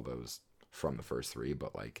has all those from the first 3,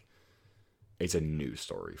 but like it's a new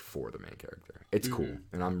story for the main character. It's cool,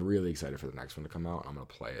 and I'm really excited for the next one to come out. I'm gonna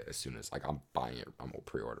play it as soon as I'm buying it. I'm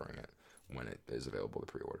pre-ordering it when it is available to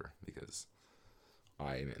pre-order because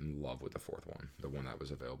I am in love with the 4th one, the one that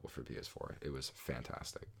was available for PS4. It was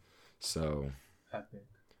fantastic. So Epic.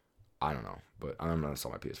 I don't know, but I'm gonna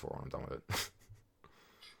sell my PS4 when I'm done with it.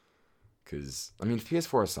 Because I mean,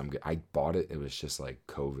 PS4 is some good. I bought it. It was just like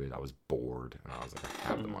COVID. I was bored, and I was like, I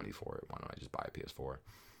have the money for it. Why don't I just buy a PS4?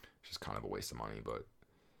 It's just kind of a waste of money, but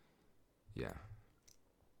yeah.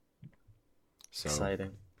 So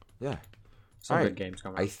Exciting. yeah. Some All good right. games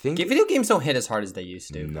coming. I think Video games don't hit as hard as they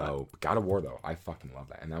used to. no God of War though. I fucking love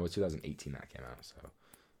that, and that was 2018 that came out. So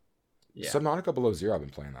Yeah. Subnautica Below Zero. I've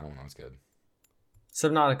been playing that one. That was good.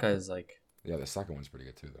 Subnautica is like. Yeah, the second one's pretty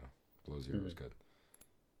good too, though. Below Zero was good.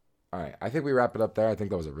 All right, I think we wrap it up there. I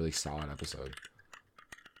think that was a really solid episode.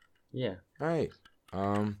 Yeah. All right,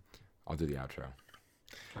 I'll do the outro.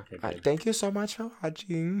 Okay. All right, Good. thank you so much for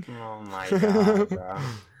watching. Oh my god, bro.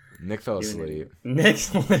 Nick fell asleep.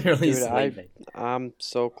 Nick's literally Dude, sleeping. I'm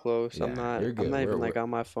so close. Yeah, I'm not you're good. even We're- like on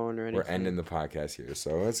my phone or anything. We're ending the podcast here,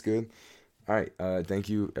 so that's good. All right, thank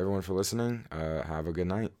you everyone for listening. Have a good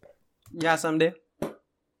night. Yeah, someday.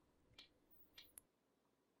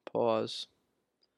 Pause.